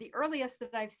drawings. The earliest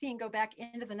that I've seen go back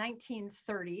into the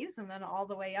 1930s and then all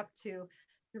the way up to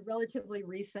relatively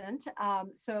recent.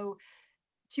 So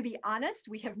to be honest,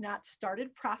 we have not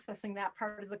started processing that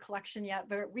part of the collection yet,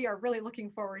 but we are really looking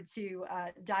forward to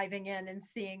diving in and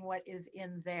seeing what is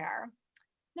in there.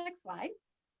 Next slide.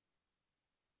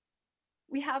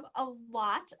 We have a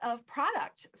lot of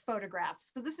product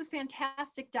photographs. So this is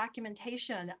fantastic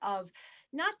documentation of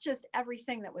not just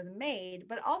everything that was made,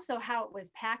 but also how it was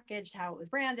packaged, how it was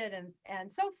branded, and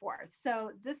so forth.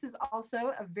 So this is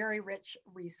also a very rich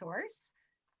resource.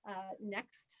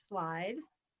 Next slide.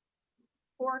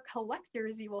 For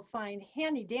collectors, you will find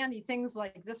handy dandy things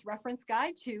like this reference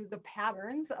guide to the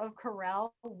patterns of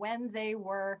Corelle when they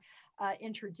were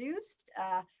introduced,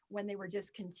 when they were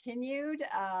discontinued.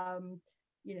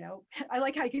 You know, I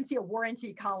like how you can see a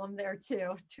warranty column there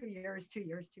too. 2 years, 2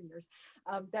 years, 2 years.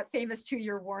 That famous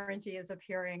 2-year warranty is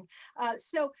appearing.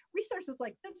 So resources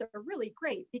like this are really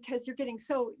great because you're getting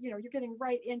you're getting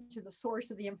right into the source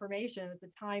of the information at the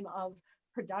time of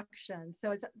production.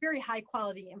 So it's very high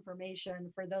quality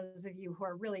information for those of you who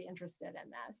are really interested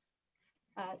in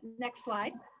this. Next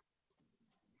slide.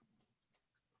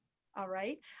 All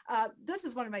right, this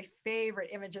is one of my favorite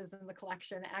images in the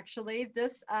collection, actually.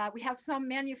 This, we have some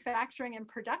manufacturing and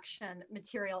production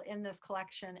material in this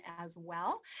collection as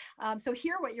well. So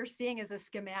here what you're seeing is a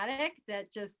schematic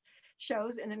that just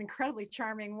shows in an incredibly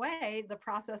charming way the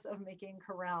process of making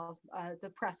Corelle, the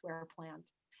pressware plant.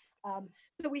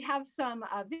 So we have some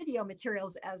video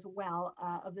materials as well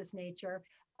of this nature.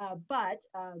 but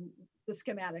the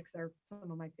schematics are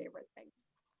some of my favorite things.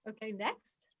 Okay,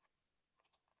 next.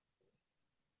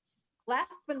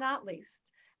 Last but not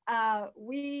least,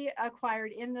 we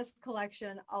acquired in this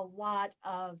collection a lot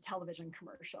of television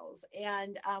commercials.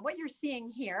 And what you're seeing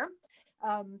here,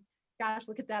 gosh,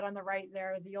 look at that on the right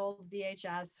there, the old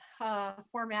VHS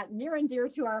format, near and dear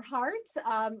to our hearts.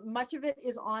 Much of it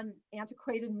is on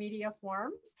antiquated media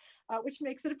forms, which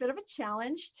makes it a bit of a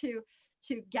challenge to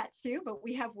get to, but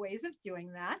we have ways of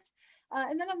doing that.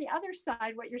 And then on the other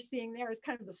side, what you're seeing there is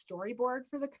kind of the storyboard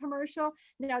for the commercial.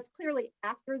 Now it's clearly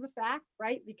after the fact,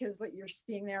 right? Because what you're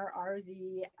seeing there are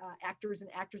the actors and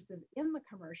actresses in the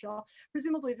commercial.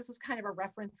 Presumably this was kind of a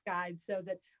reference guide so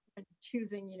that when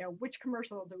choosing, you know, which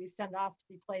commercial do we send off to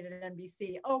be played at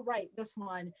NBC? Oh, right, this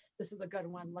one, this is a good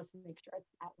one. Let's make sure it's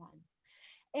that one.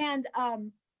 And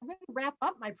I'm going to wrap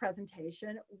up my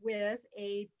presentation with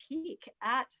a peek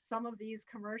at some of these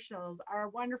commercials. Our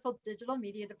wonderful digital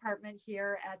media department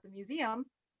here at the museum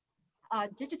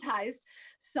digitized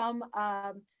some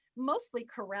mostly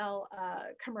Corelle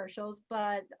commercials,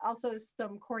 but also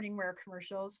some Corningware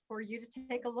commercials for you to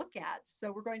take a look at.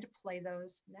 So we're going to play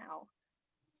those now.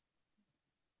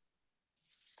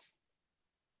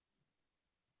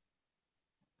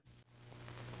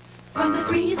 From the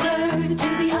freezer to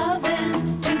the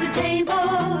oven to the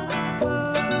table.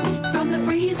 From the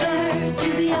freezer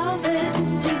to the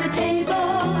oven to the table.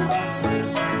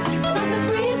 From the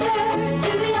freezer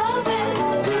to the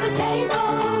oven to the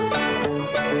table.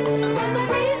 From the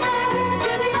freezer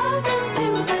to the oven to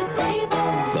the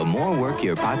table. The more work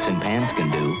your pots and pans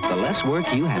can do, the less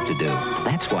work you have to do.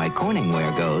 That's why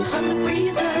Corningware goes From the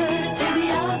freezer to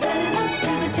the oven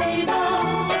to the table.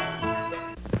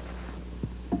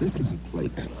 This is a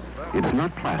plate. It's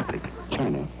not plastic,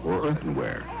 china, or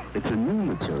earthenware. It's a new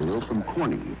material from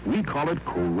Corning. We call it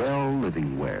Corelle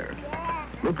Livingware.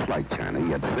 Looks like china,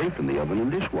 yet safe in the oven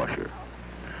and dishwasher.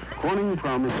 Corning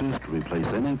promises to replace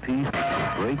any piece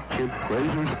that will break, chip,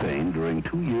 glaze, or stain during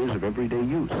 2 years of everyday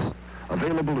use.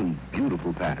 Available in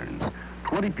beautiful patterns.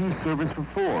 20-piece service for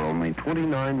 4, only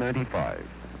 $29.95.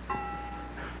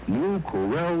 New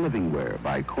Corelle Livingware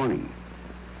by Corning.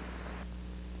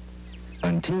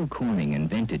 Until Corning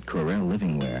invented Corelle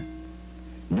Livingware,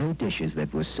 no dishes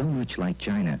that were so much like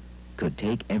china could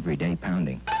take everyday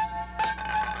pounding.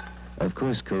 Of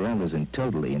course, Corelle isn't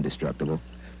totally indestructible,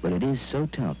 but it is so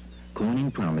tough,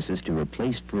 Corning promises to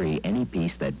replace free any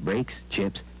piece that breaks,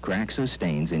 chips, cracks, or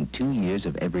stains in 2 years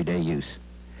of everyday use.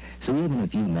 So even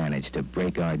if you manage to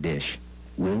break our dish,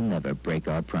 we'll never break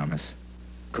our promise.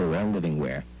 Corelle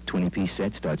Livingware, 20-piece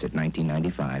set starts at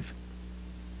 $19.95.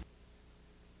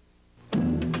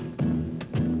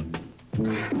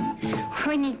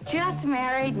 When you're just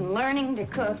married and learning to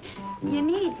cook, you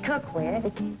need cookware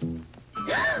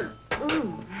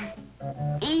ooh,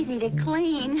 easy to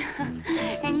clean,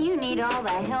 and you need all the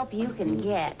help you can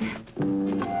get.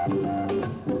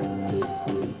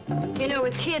 You know,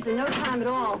 with kids and no time at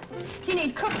all, you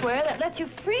need cookware that lets you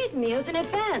freeze meals in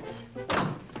advance.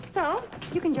 So,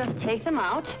 you can just take them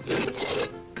out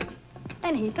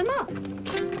and heat them up.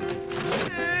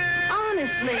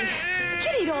 Honestly,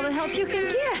 you need all the help you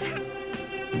can get.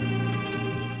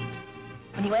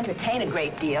 When you entertain a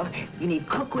great deal, you need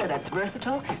cookware that's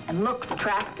versatile and looks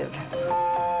attractive.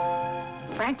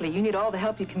 Frankly, you need all the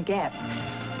help you can get.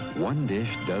 One dish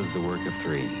does the work of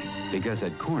 3, because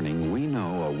at Corning, we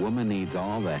know a woman needs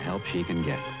all the help she can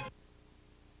get.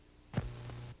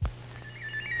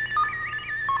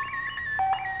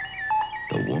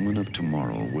 The woman of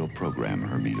tomorrow will program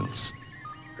her meals.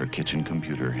 Her kitchen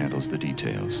computer handles the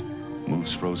details,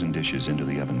 moves frozen dishes into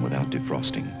the oven without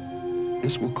defrosting.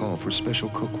 This will call for special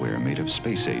cookware made of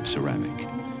space-age ceramic.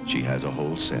 She has a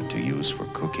whole set to use for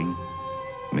cooking,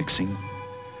 mixing,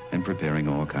 and preparing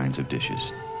all kinds of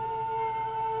dishes.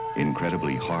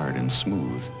 Incredibly hard and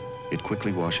smooth, it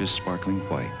quickly washes sparkling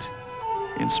white,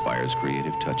 inspires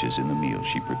creative touches in the meal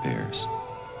she prepares.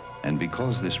 And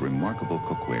because this remarkable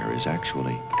cookware is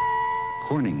actually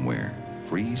Corningware,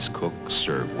 freeze, cook,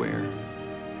 serveware,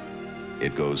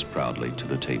 it goes proudly to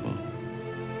the table.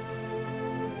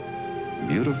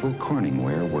 Beautiful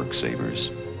Corningware work-savers,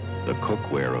 the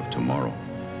cookware of tomorrow.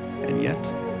 And yet,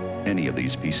 any of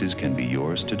these pieces can be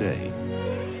yours today.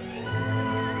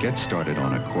 Get started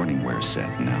on a Corningware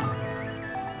set now.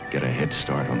 Get a head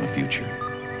start on the future.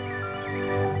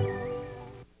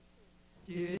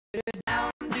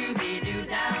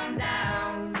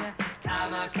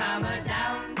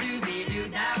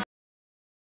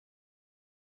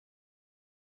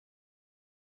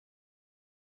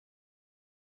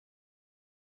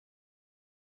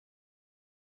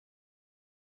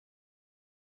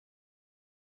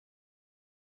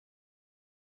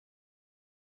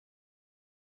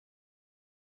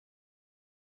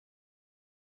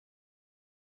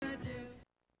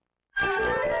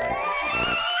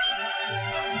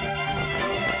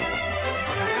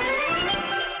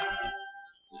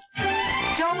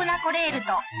 コレールと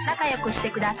仲良くして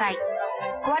ください。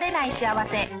壊れない幸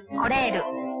せ、コレール。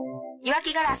いわ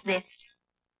きガラスです。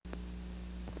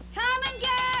Come and get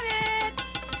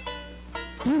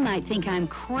it! You might think I'm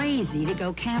crazy to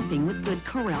go camping with good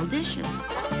Corelle dishes.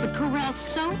 But Corelle's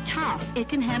so tough, it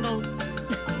can handle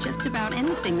just about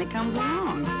anything that comes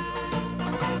along.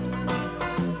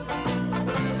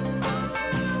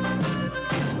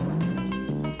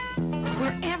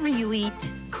 Wherever you eat,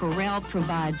 Corelle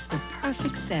provides the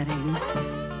perfect setting.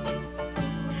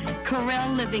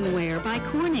 Corelle Livingware by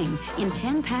Corning in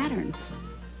 10 patterns.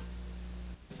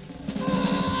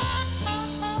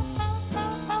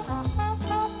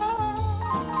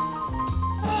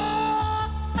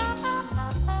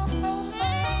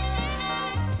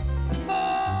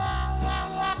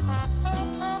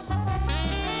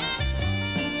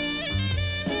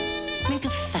 Make a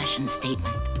fashion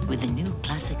statement with the new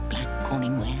classic black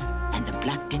Corningware and the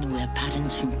black dinnerware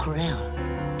patterns from Corelle.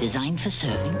 Designed for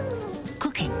serving,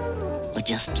 cooking, or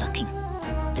just looking.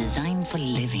 Designed for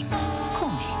living.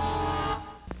 Corning.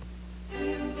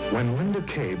 When Linda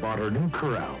Kay bought her new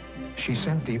Corelle, she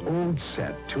sent the old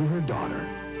set to her daughter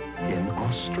in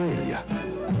Australia.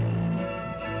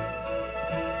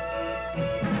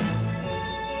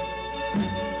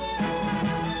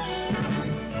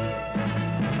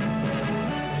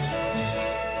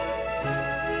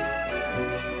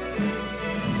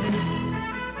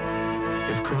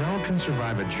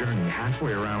 Survive a journey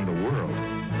halfway around the world.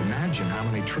 Imagine how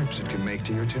many trips it can make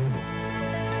to your table.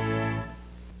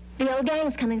 The old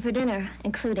gang's coming for dinner,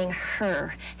 including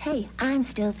her. Hey, I'm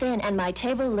still thin, and my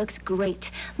table looks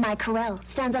great. My Corelle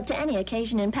stands up to any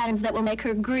occasion in patterns that will make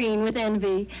her green with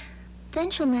envy. Then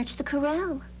she'll match the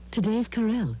Corelle. Today's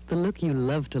Corelle, the look you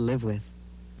love to live with.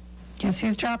 Guess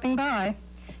who's dropping by?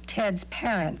 Ted's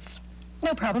parents.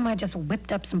 No problem, I just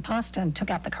whipped up some pasta and took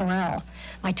out the Corelle.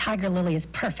 My tiger lily is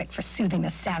perfect for soothing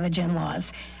the savage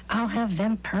in-laws. I'll have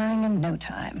them purring in no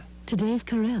time. Today's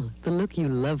Corelle, the look you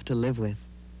love to live with.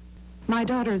 My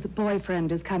daughter's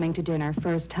boyfriend is coming to dinner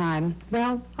first time.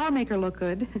 Well, I'll make her look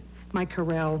good. My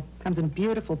Corelle comes in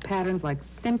beautiful patterns like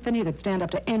symphony that stand up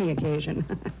to any occasion.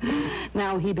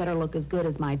 Now he better look as good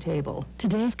as my table.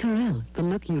 Today's Corelle, the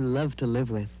look you love to live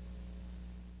with.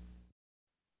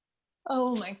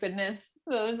 Oh my goodness,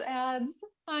 those ads.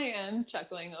 I am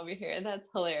chuckling over here. That's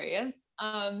hilarious.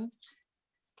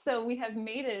 So we have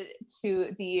made it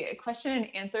to the question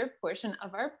and answer portion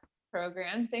of our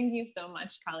program. Thank you so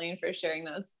much, Colleen, for sharing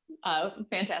those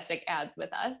fantastic ads with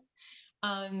us.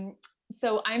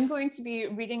 So I'm going to be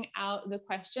reading out the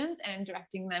questions and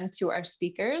directing them to our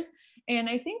speakers. And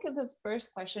I think the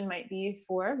first question might be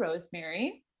for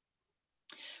Rosemary.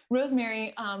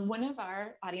 Rosemary, one of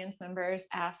our audience members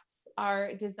asks,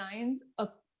 are designs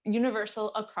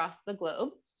universal across the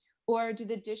globe, or do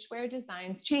the dishware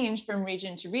designs change from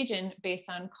region to region based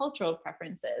on cultural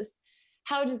preferences?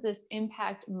 How does this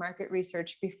impact market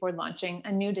research before launching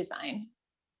a new design?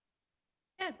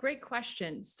 Yeah, great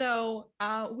question. So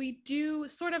we do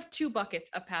sort of two buckets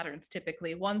of patterns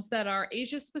typically, ones that are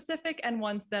Asia specific and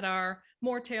ones that are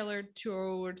more tailored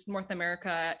towards North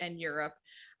America and Europe.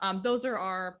 Those are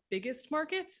our biggest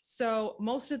markets. So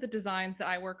most of the designs that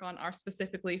I work on are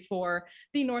specifically for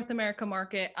the North America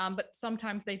market, but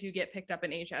sometimes they do get picked up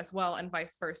in Asia as well and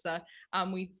vice versa.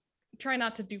 We try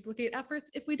not to duplicate efforts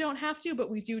if we don't have to, but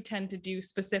we do tend to do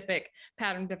specific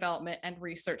pattern development and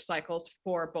research cycles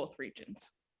for both regions.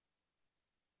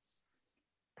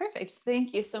 Perfect.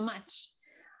 Thank you so much.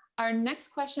 Our next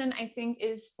question, I think,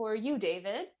 is for you,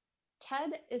 David.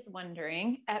 Ted is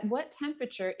wondering, at what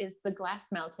temperature is the glass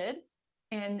melted,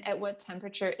 and at what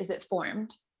temperature is it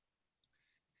formed?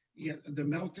 Yeah, the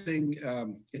melting,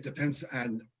 it depends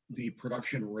on the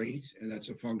production rate, and that's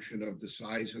a function of the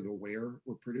size of the ware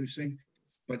we're producing.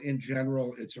 But in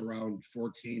general, it's around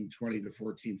 1420 to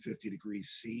 1450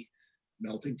 degrees C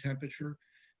melting temperature.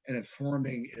 And at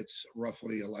forming, it's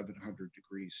roughly 1100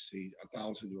 degrees C,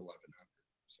 1000 to 1100.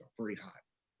 So very hot.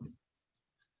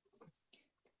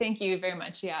 Thank you very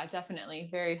much. Yeah, definitely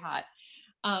very hot.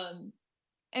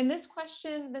 And this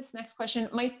next question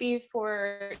might be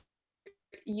for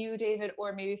you, David,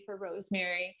 or maybe for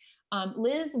Rosemary.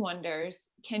 Liz wonders,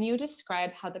 can you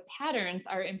describe how the patterns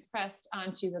are impressed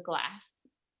onto the glass?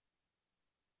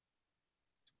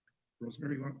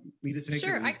 Rosemary, you want me to take it?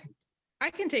 Sure,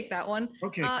 I can take that one.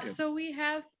 Okay. So we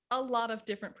have a lot of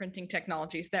different printing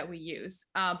technologies that we use,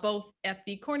 both at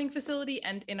the Corning facility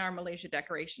and in our Malaysia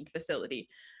decoration facility.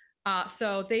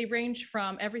 So they range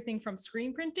from everything from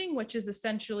screen printing, which is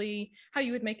essentially how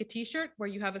you would make a t-shirt, where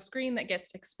you have a screen that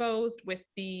gets exposed with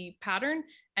the pattern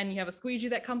and you have a squeegee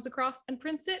that comes across and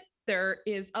prints it, There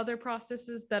is other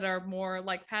processes that are more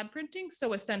like pad printing.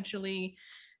 So essentially,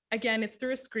 again, it's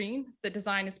through a screen. The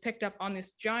design is picked up on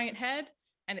this giant head,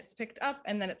 and it's picked up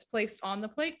and then it's placed on the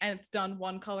plate, and it's done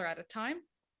one color at a time.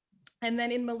 And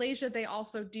then in Malaysia, they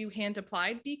also do hand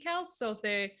applied decals. So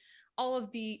all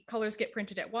of the colors get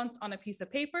printed at once on a piece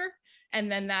of paper,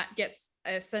 and then that gets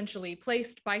essentially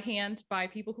placed by hand by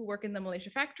people who work in the Malaysia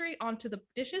factory onto the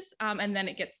dishes. And then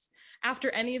it gets,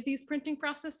 after any of these printing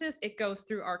processes, it goes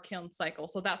through our kiln cycle.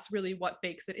 So that's really what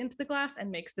bakes it into the glass and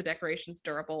makes the decorations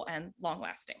durable and long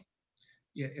lasting.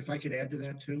 Yeah, if I could add to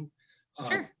that too.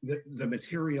 Sure. The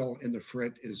material in the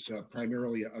frit is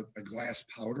primarily a glass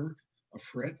powder, a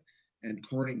frit, and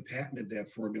Corning patented that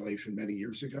formulation many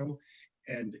years ago.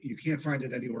 And you can't find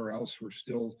it anywhere else. We're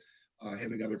still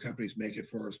having other companies make it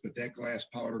for us, but that glass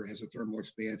powder has a thermal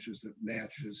expansion that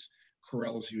matches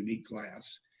Corelle's unique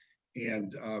glass.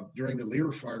 And during the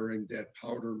Lear firing, that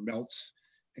powder melts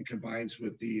and combines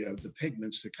with the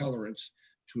pigments, the colorants,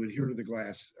 to adhere to the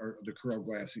glass or the Corelle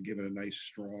glass and give it a nice,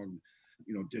 strong,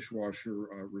 dishwasher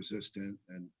resistant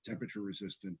and temperature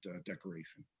resistant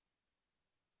decoration.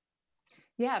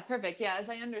 Yeah, perfect. Yeah, as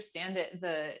I understand it,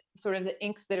 the sort of the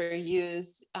inks that are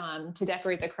used to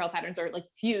decorate the Corelle patterns are like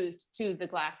fused to the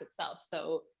glass itself.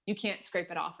 So you can't scrape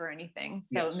it off or anything.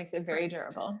 So Yes. It makes it very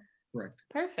durable. Correct.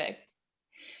 Perfect.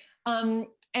 And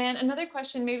another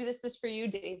question, maybe this is for you,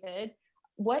 David.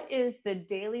 What is the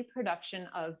daily production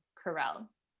of Corelle?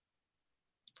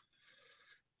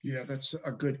 Yeah, that's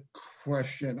a good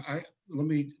question. Let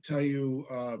me tell you,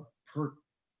 per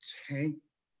tank,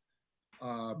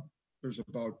 there's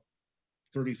about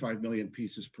 35 million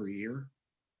pieces per year.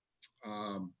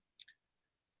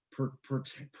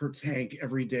 Per tank,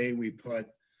 every day we put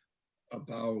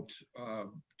about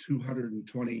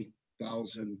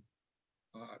 220,000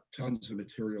 tons of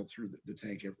material through the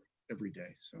tank every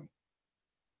day. So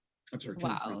I'm sorry,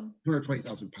 Wow.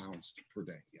 220,000 pounds per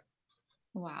day. Yeah.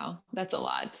 Wow, that's a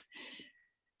lot.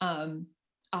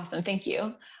 Awesome, thank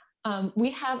you.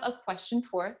 We have a question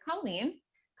for Colleen.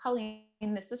 Colleen,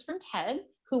 this is from Ted,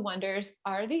 who wonders,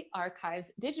 are the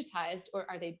archives digitized or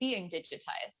are they being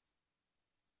digitized?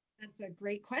 That's a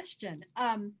great question.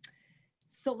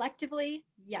 Selectively,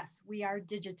 yes, we are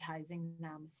digitizing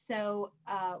them. So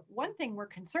one thing we're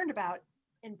concerned about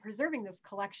in preserving this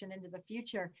collection into the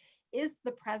future is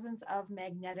the presence of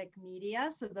magnetic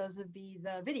media. So those would be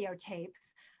the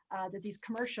videotapes that these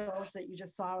commercials that you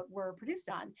just saw were produced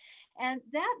on. And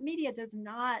that media does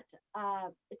not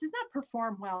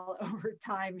perform well over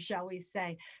time, shall we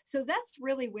say. So that's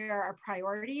really where our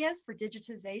priority is for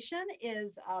digitization,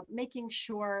 is making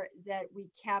sure that we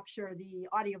capture the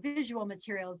audiovisual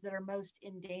materials that are most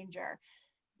in danger.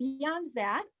 Beyond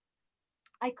that,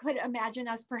 I could imagine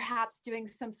us perhaps doing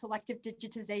some selective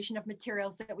digitization of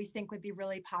materials that we think would be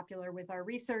really popular with our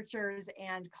researchers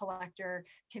and collector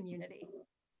community.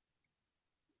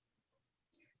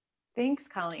 Thanks,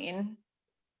 Colleen.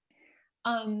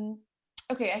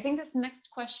 Okay, I think this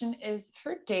next question is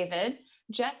for David.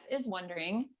 Jeff is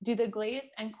wondering, do the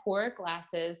glaze and core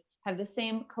glasses have the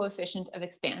same coefficient of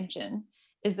expansion?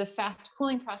 Is the fast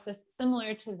cooling process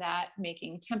similar to that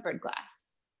making tempered glass?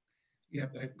 Yeah,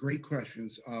 great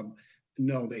questions.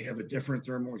 No, they have a different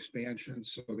thermal expansion.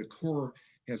 So the core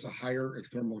has a higher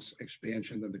thermal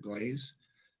expansion than the glaze.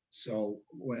 So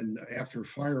after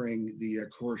firing, the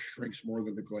core shrinks more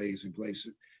than the glaze, and glaze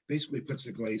basically puts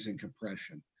the glaze in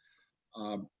compression.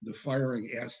 The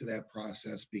firing adds to that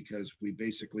process because we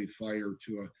basically fire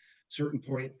to a certain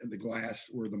point in the glass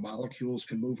where the molecules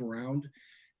can move around,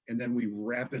 and then we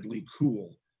rapidly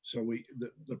cool. So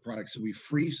the product, so we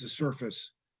freeze the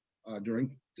surface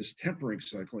during this tempering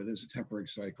cycle. It is a tempering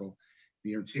cycle.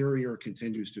 The interior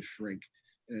continues to shrink,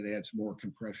 and it adds more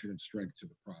compression and strength to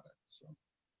the product. So.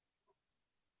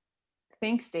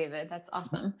 Thanks, David. That's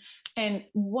awesome. And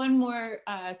one more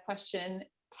question.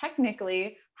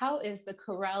 Technically, how is the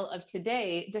Corelle of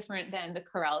today different than the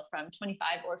Corelle from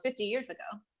 25 or 50 years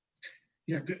ago?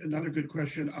 Yeah, another good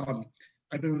question.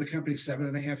 I've been with the company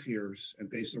 7.5 years, and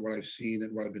based on what I've seen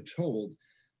and what I've been told,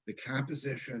 the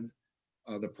composition,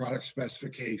 the product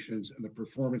specifications, and the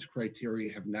performance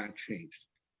criteria have not changed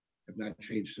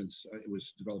since it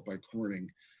was developed by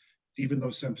Corning. Even though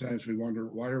sometimes we wonder,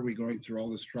 why are we going through all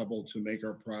this trouble to make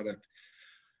our product,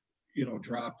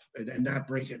 drop and not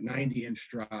break at 90-inch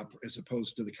drop, as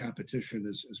opposed to the competition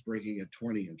is breaking at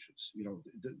 20 inches. Do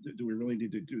we really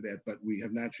need to do that? But we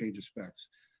have not changed the specs.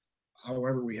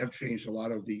 However, we have changed a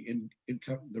lot of the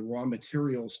raw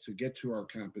materials to get to our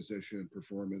composition and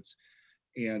performance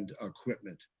and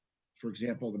equipment. For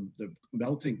example, the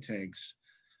melting tanks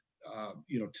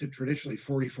Traditionally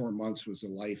 44 months was the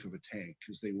life of a tank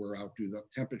because they wear out due to the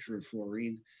temperature and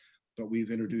fluorine. But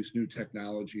we've introduced new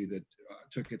technology that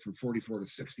took it from 44 to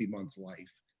 60-month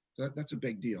life. That's a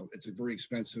big deal. It's very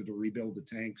expensive to rebuild the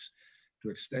tanks. To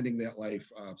extending that life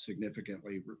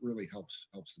significantly really helps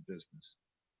the business.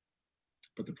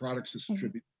 But the products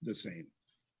should be the same.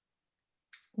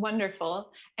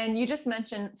 Wonderful. And you just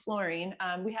mentioned fluorine.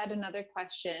 We had another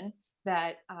question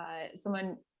that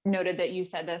someone noted that you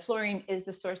said that fluorine is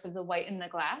the source of the white in the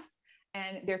glass.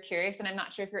 And they're curious, and I'm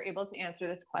not sure if you're able to answer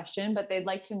this question, but they'd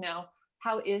like to know,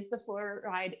 how is the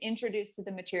fluoride introduced to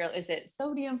the material? Is it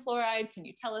sodium fluoride? Can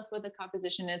you tell us what the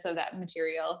composition is of that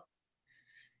material?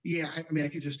 Yeah, I mean, I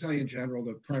could just tell you in general,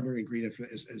 the primary ingredient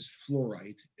is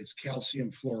fluoride. It's calcium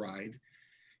fluoride,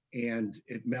 and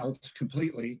it melts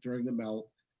completely during the melt.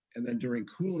 And then during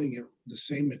cooling, the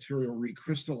same material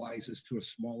recrystallizes to a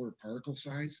smaller particle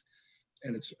size,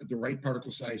 and it's the right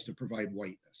particle size to provide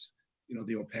whiteness,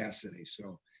 the opacity.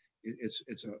 So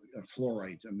it's a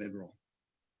fluoride, a mineral.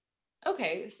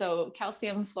 Okay, so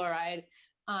calcium fluoride,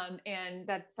 and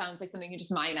that sounds like something you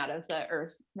just mine out of the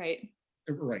earth, right?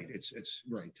 Right, it's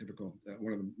right, typical,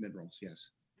 one of the minerals, yes.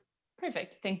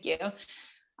 Perfect, thank you.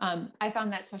 I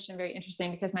found that question very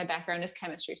interesting because my background is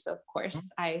chemistry, so of course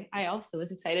I also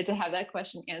was excited to have that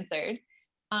question answered.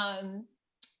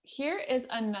 Here is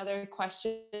another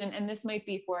question, and this might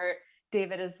be for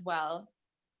David as well.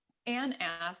 Anne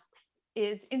asks,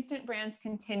 is Instant Brands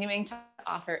continuing to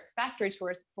offer factory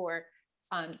tours for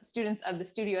students of the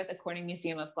studio at the Corning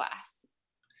Museum of Glass?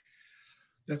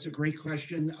 That's a great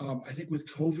question. I think with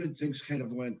COVID, things kind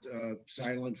of went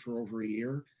silent for over a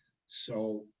year.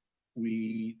 So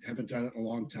we haven't done it in a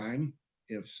long time.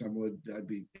 I'd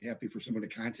be happy for someone to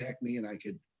contact me and I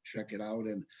could check it out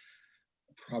and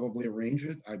probably arrange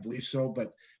it. I believe so,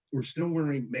 but we're still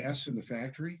wearing masks in the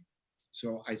factory.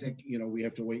 So I think, we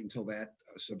have to wait until that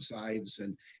subsides,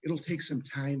 and it'll take some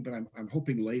time, but I'm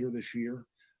hoping later this year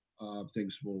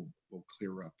things will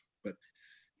clear up. But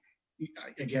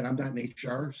again, I'm not in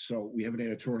HR, so we haven't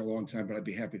had a tour in a long time, but I'd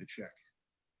be happy to check.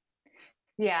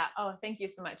 Yeah. Oh, thank you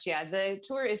so much. Yeah, the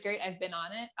tour is great. I've been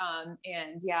on it.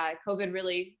 And yeah, COVID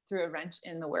really threw a wrench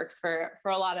in the works for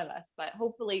a lot of us, but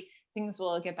hopefully things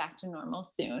will get back to normal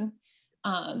soon.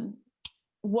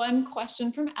 One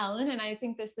question from Ellen, and I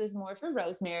think this is more for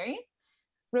Rosemary.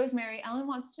 Rosemary, Ellen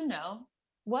wants to know,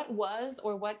 what was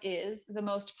or what is the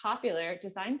most popular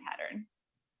design pattern?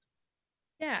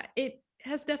 Yeah, it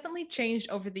has definitely changed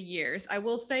over the years. I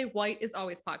will say white is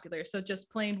always popular. So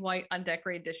just plain white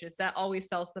undecorated dishes, that always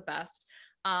sells the best.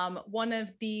 One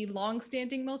of the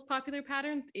long-standing most popular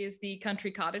patterns is the country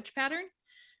cottage pattern.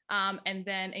 And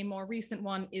then a more recent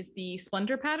one is the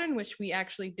Splendor pattern, which we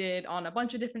actually did on a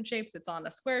bunch of different shapes. It's on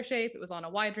a square shape, it was on a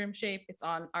wide rim shape, it's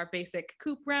on our basic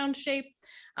coupe round shape.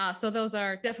 So those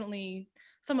are definitely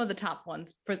some of the top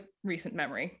ones for recent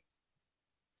memory.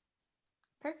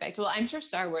 Perfect. Well, I'm sure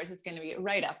Star Wars is going to be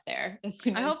right up there as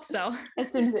soon as, I hope so.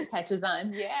 As soon as it catches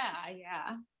on.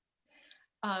 Yeah.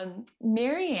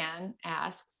 Marianne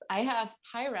asks, I have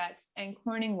Pyrex and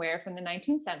Corningware from the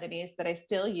 1970s that I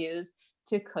still use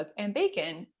to cook and bake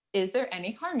in. Is there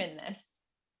any harm in this?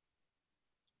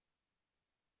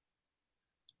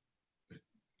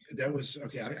 That was,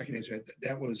 okay, I can answer that.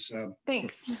 That was...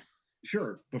 Thanks.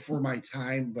 Sure, before my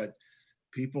time, but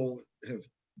people have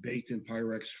baked in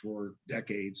Pyrex for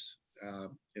decades.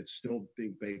 It's still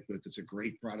being baked with. It's a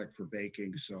great product for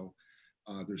baking, so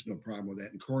there's no problem with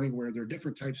that. And Corningware, there are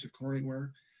different types of Corningware.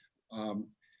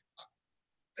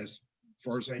 As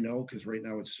far as I know, because right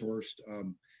now it's sourced,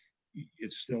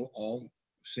 it's still all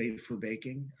safe for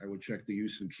baking. I would check the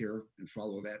use and care and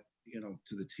follow that,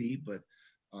 to the T, but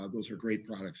those are great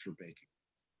products for baking.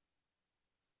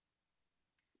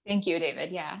 Thank you,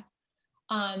 David. Yeah.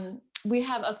 We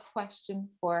have a question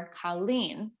for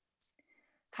Colleen.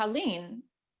 Colleen,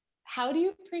 how do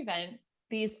you prevent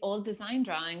these old design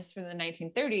drawings from the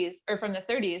 1930s or from the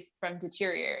 30s from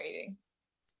deteriorating?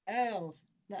 Oh,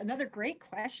 another great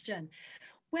question.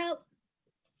 Well,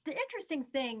 the interesting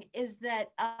thing is that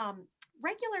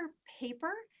regular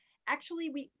paper,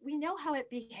 actually, we know how it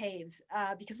behaves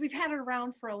because we've had it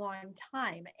around for a long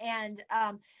time. And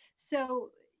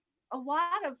so a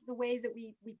lot of the way that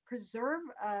we preserve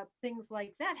things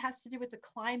like that has to do with the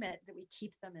climate that we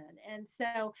keep them in. And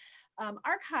so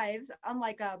archives,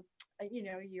 unlike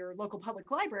your local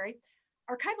public library,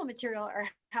 archival material are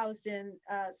housed in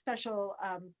special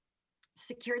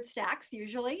secured stacks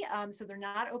usually, so they're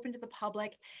not open to the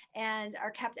public and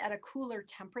are kept at a cooler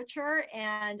temperature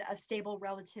and a stable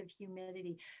relative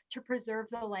humidity to preserve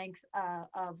the length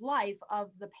of life of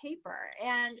the paper.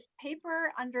 And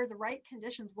paper under the right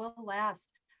conditions will last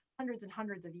hundreds and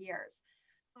hundreds of years.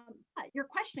 But your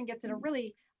question gets at a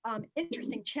really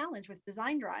interesting challenge with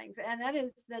design drawings, and that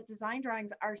is that design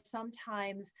drawings are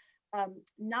sometimes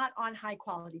not on high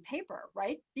quality paper,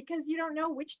 right? Because you don't know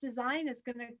which design is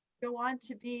going to go on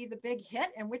to be the big hit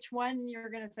and which one you're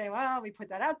going to say, well, we put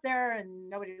that out there and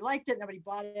nobody liked it, nobody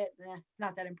bought it, it's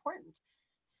not that important.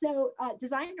 So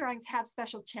design drawings have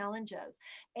special challenges,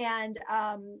 and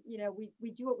you know, we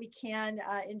do what we can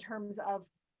in terms of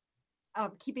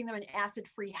keeping them in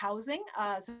acid-free housing,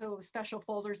 so special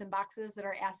folders and boxes that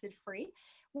are acid-free.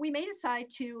 We may decide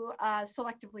to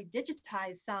selectively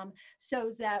digitize some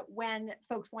so that when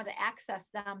folks want to access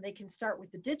them, they can start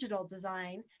with the digital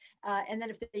design. And then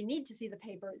if they need to see the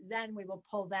paper, then we will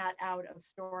pull that out of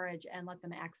storage and let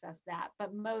them access that.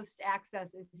 But most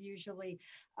access is usually,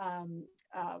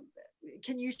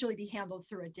 can usually be handled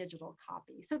through a digital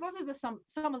copy. So those are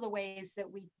some of the ways that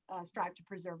we strive to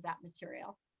preserve that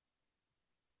material.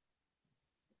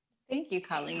 Thank you,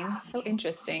 Colleen. So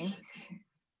interesting.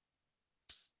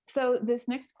 So this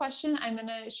next question, I'm going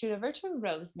to shoot over to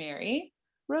Rosemary.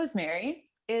 Rosemary,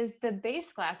 is the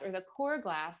base glass or the core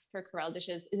glass for Corelle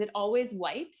dishes, is it always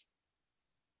white?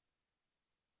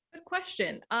 Good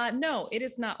question. No, it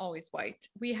is not always white.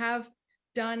 We have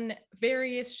done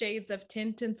various shades of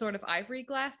tint and sort of ivory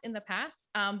glass in the past.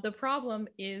 The problem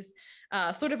is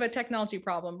sort of a technology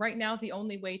problem. Right now, the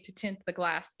only way to tint the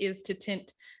glass is to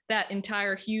tint that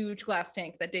entire huge glass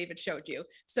tank that David showed you.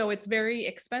 So it's very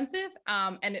expensive,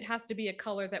 and it has to be a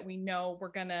color that we know we're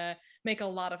gonna make a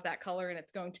lot of that color and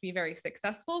it's going to be very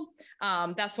successful.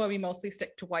 That's why we mostly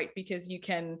stick to white, because you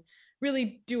can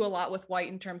really do a lot with white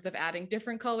in terms of adding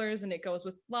different colors, and it goes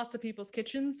with lots of people's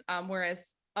kitchens,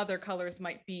 whereas other colors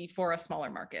might be for a smaller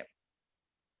market.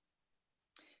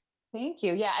 Thank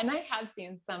you. Yeah, and I have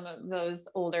seen some of those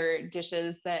older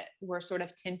dishes that were sort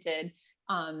of tinted,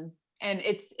 and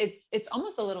it's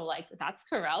almost a little like, that's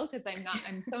Corelle, because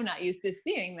I'm so not used to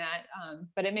seeing that.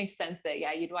 But it makes sense that,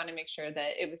 yeah, you'd want to make sure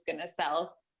that it was going to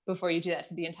sell before you do that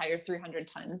to the entire 300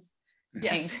 tons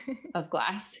tank of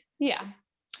glass. Yeah.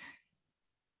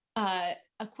 A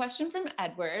question from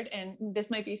Edward, and this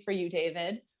might be for you,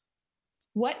 David.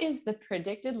 What is the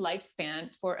predicted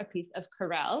lifespan for a piece of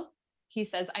Corelle? He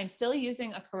says, I'm still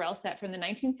using a Corelle set from the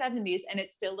 1970s and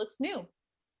it still looks new.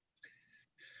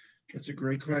 That's a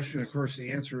great question. Of course, the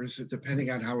answer is depending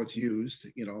on how it's used.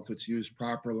 You know, if it's used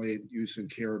properly, use and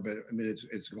care, but I mean,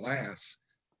 it's glass.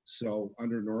 So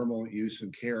under normal use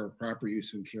and care, proper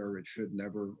use and care, it should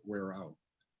never wear out.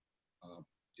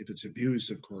 If it's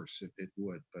abused, of course, it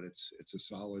would, but it's a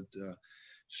solid,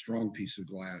 strong piece of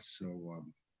glass. So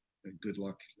good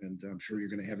luck, and I'm sure you're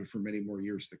going to have it for many more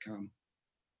years to come.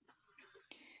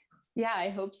 Yeah, I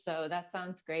hope so. That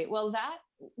sounds great. Well, that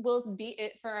will be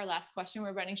it for our last question.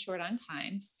 We're running short on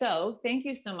time. So thank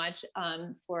you so much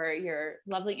for your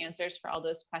lovely answers for all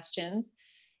those questions.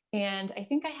 And I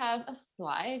think I have a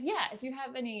slide. Yeah, if you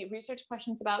have any research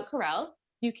questions about Corelle,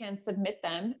 you can submit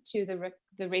them to the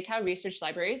Raycal Research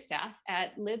Library staff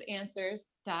at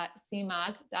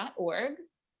libanswers.cmog.org.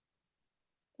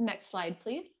 Next slide,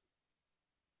 please.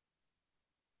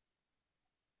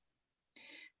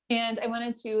 And I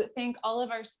wanted to thank all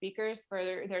of our speakers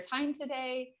for their time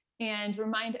today and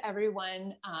remind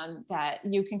everyone that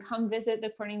you can come visit the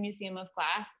Corning Museum of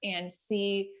Glass and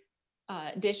see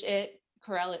Dish It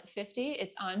Corelle at 50.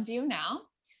 It's on view now.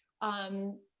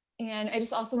 And I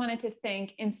just also wanted to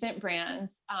thank Instant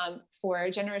Brands for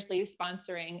generously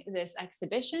sponsoring this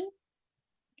exhibition.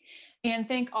 And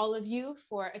thank all of you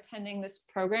for attending this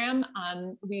program.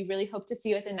 We really hope to see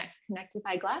you at the next Connected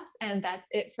by Glass. And that's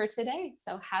it for today.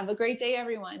 So have a great day,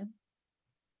 everyone.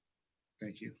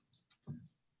 Thank you.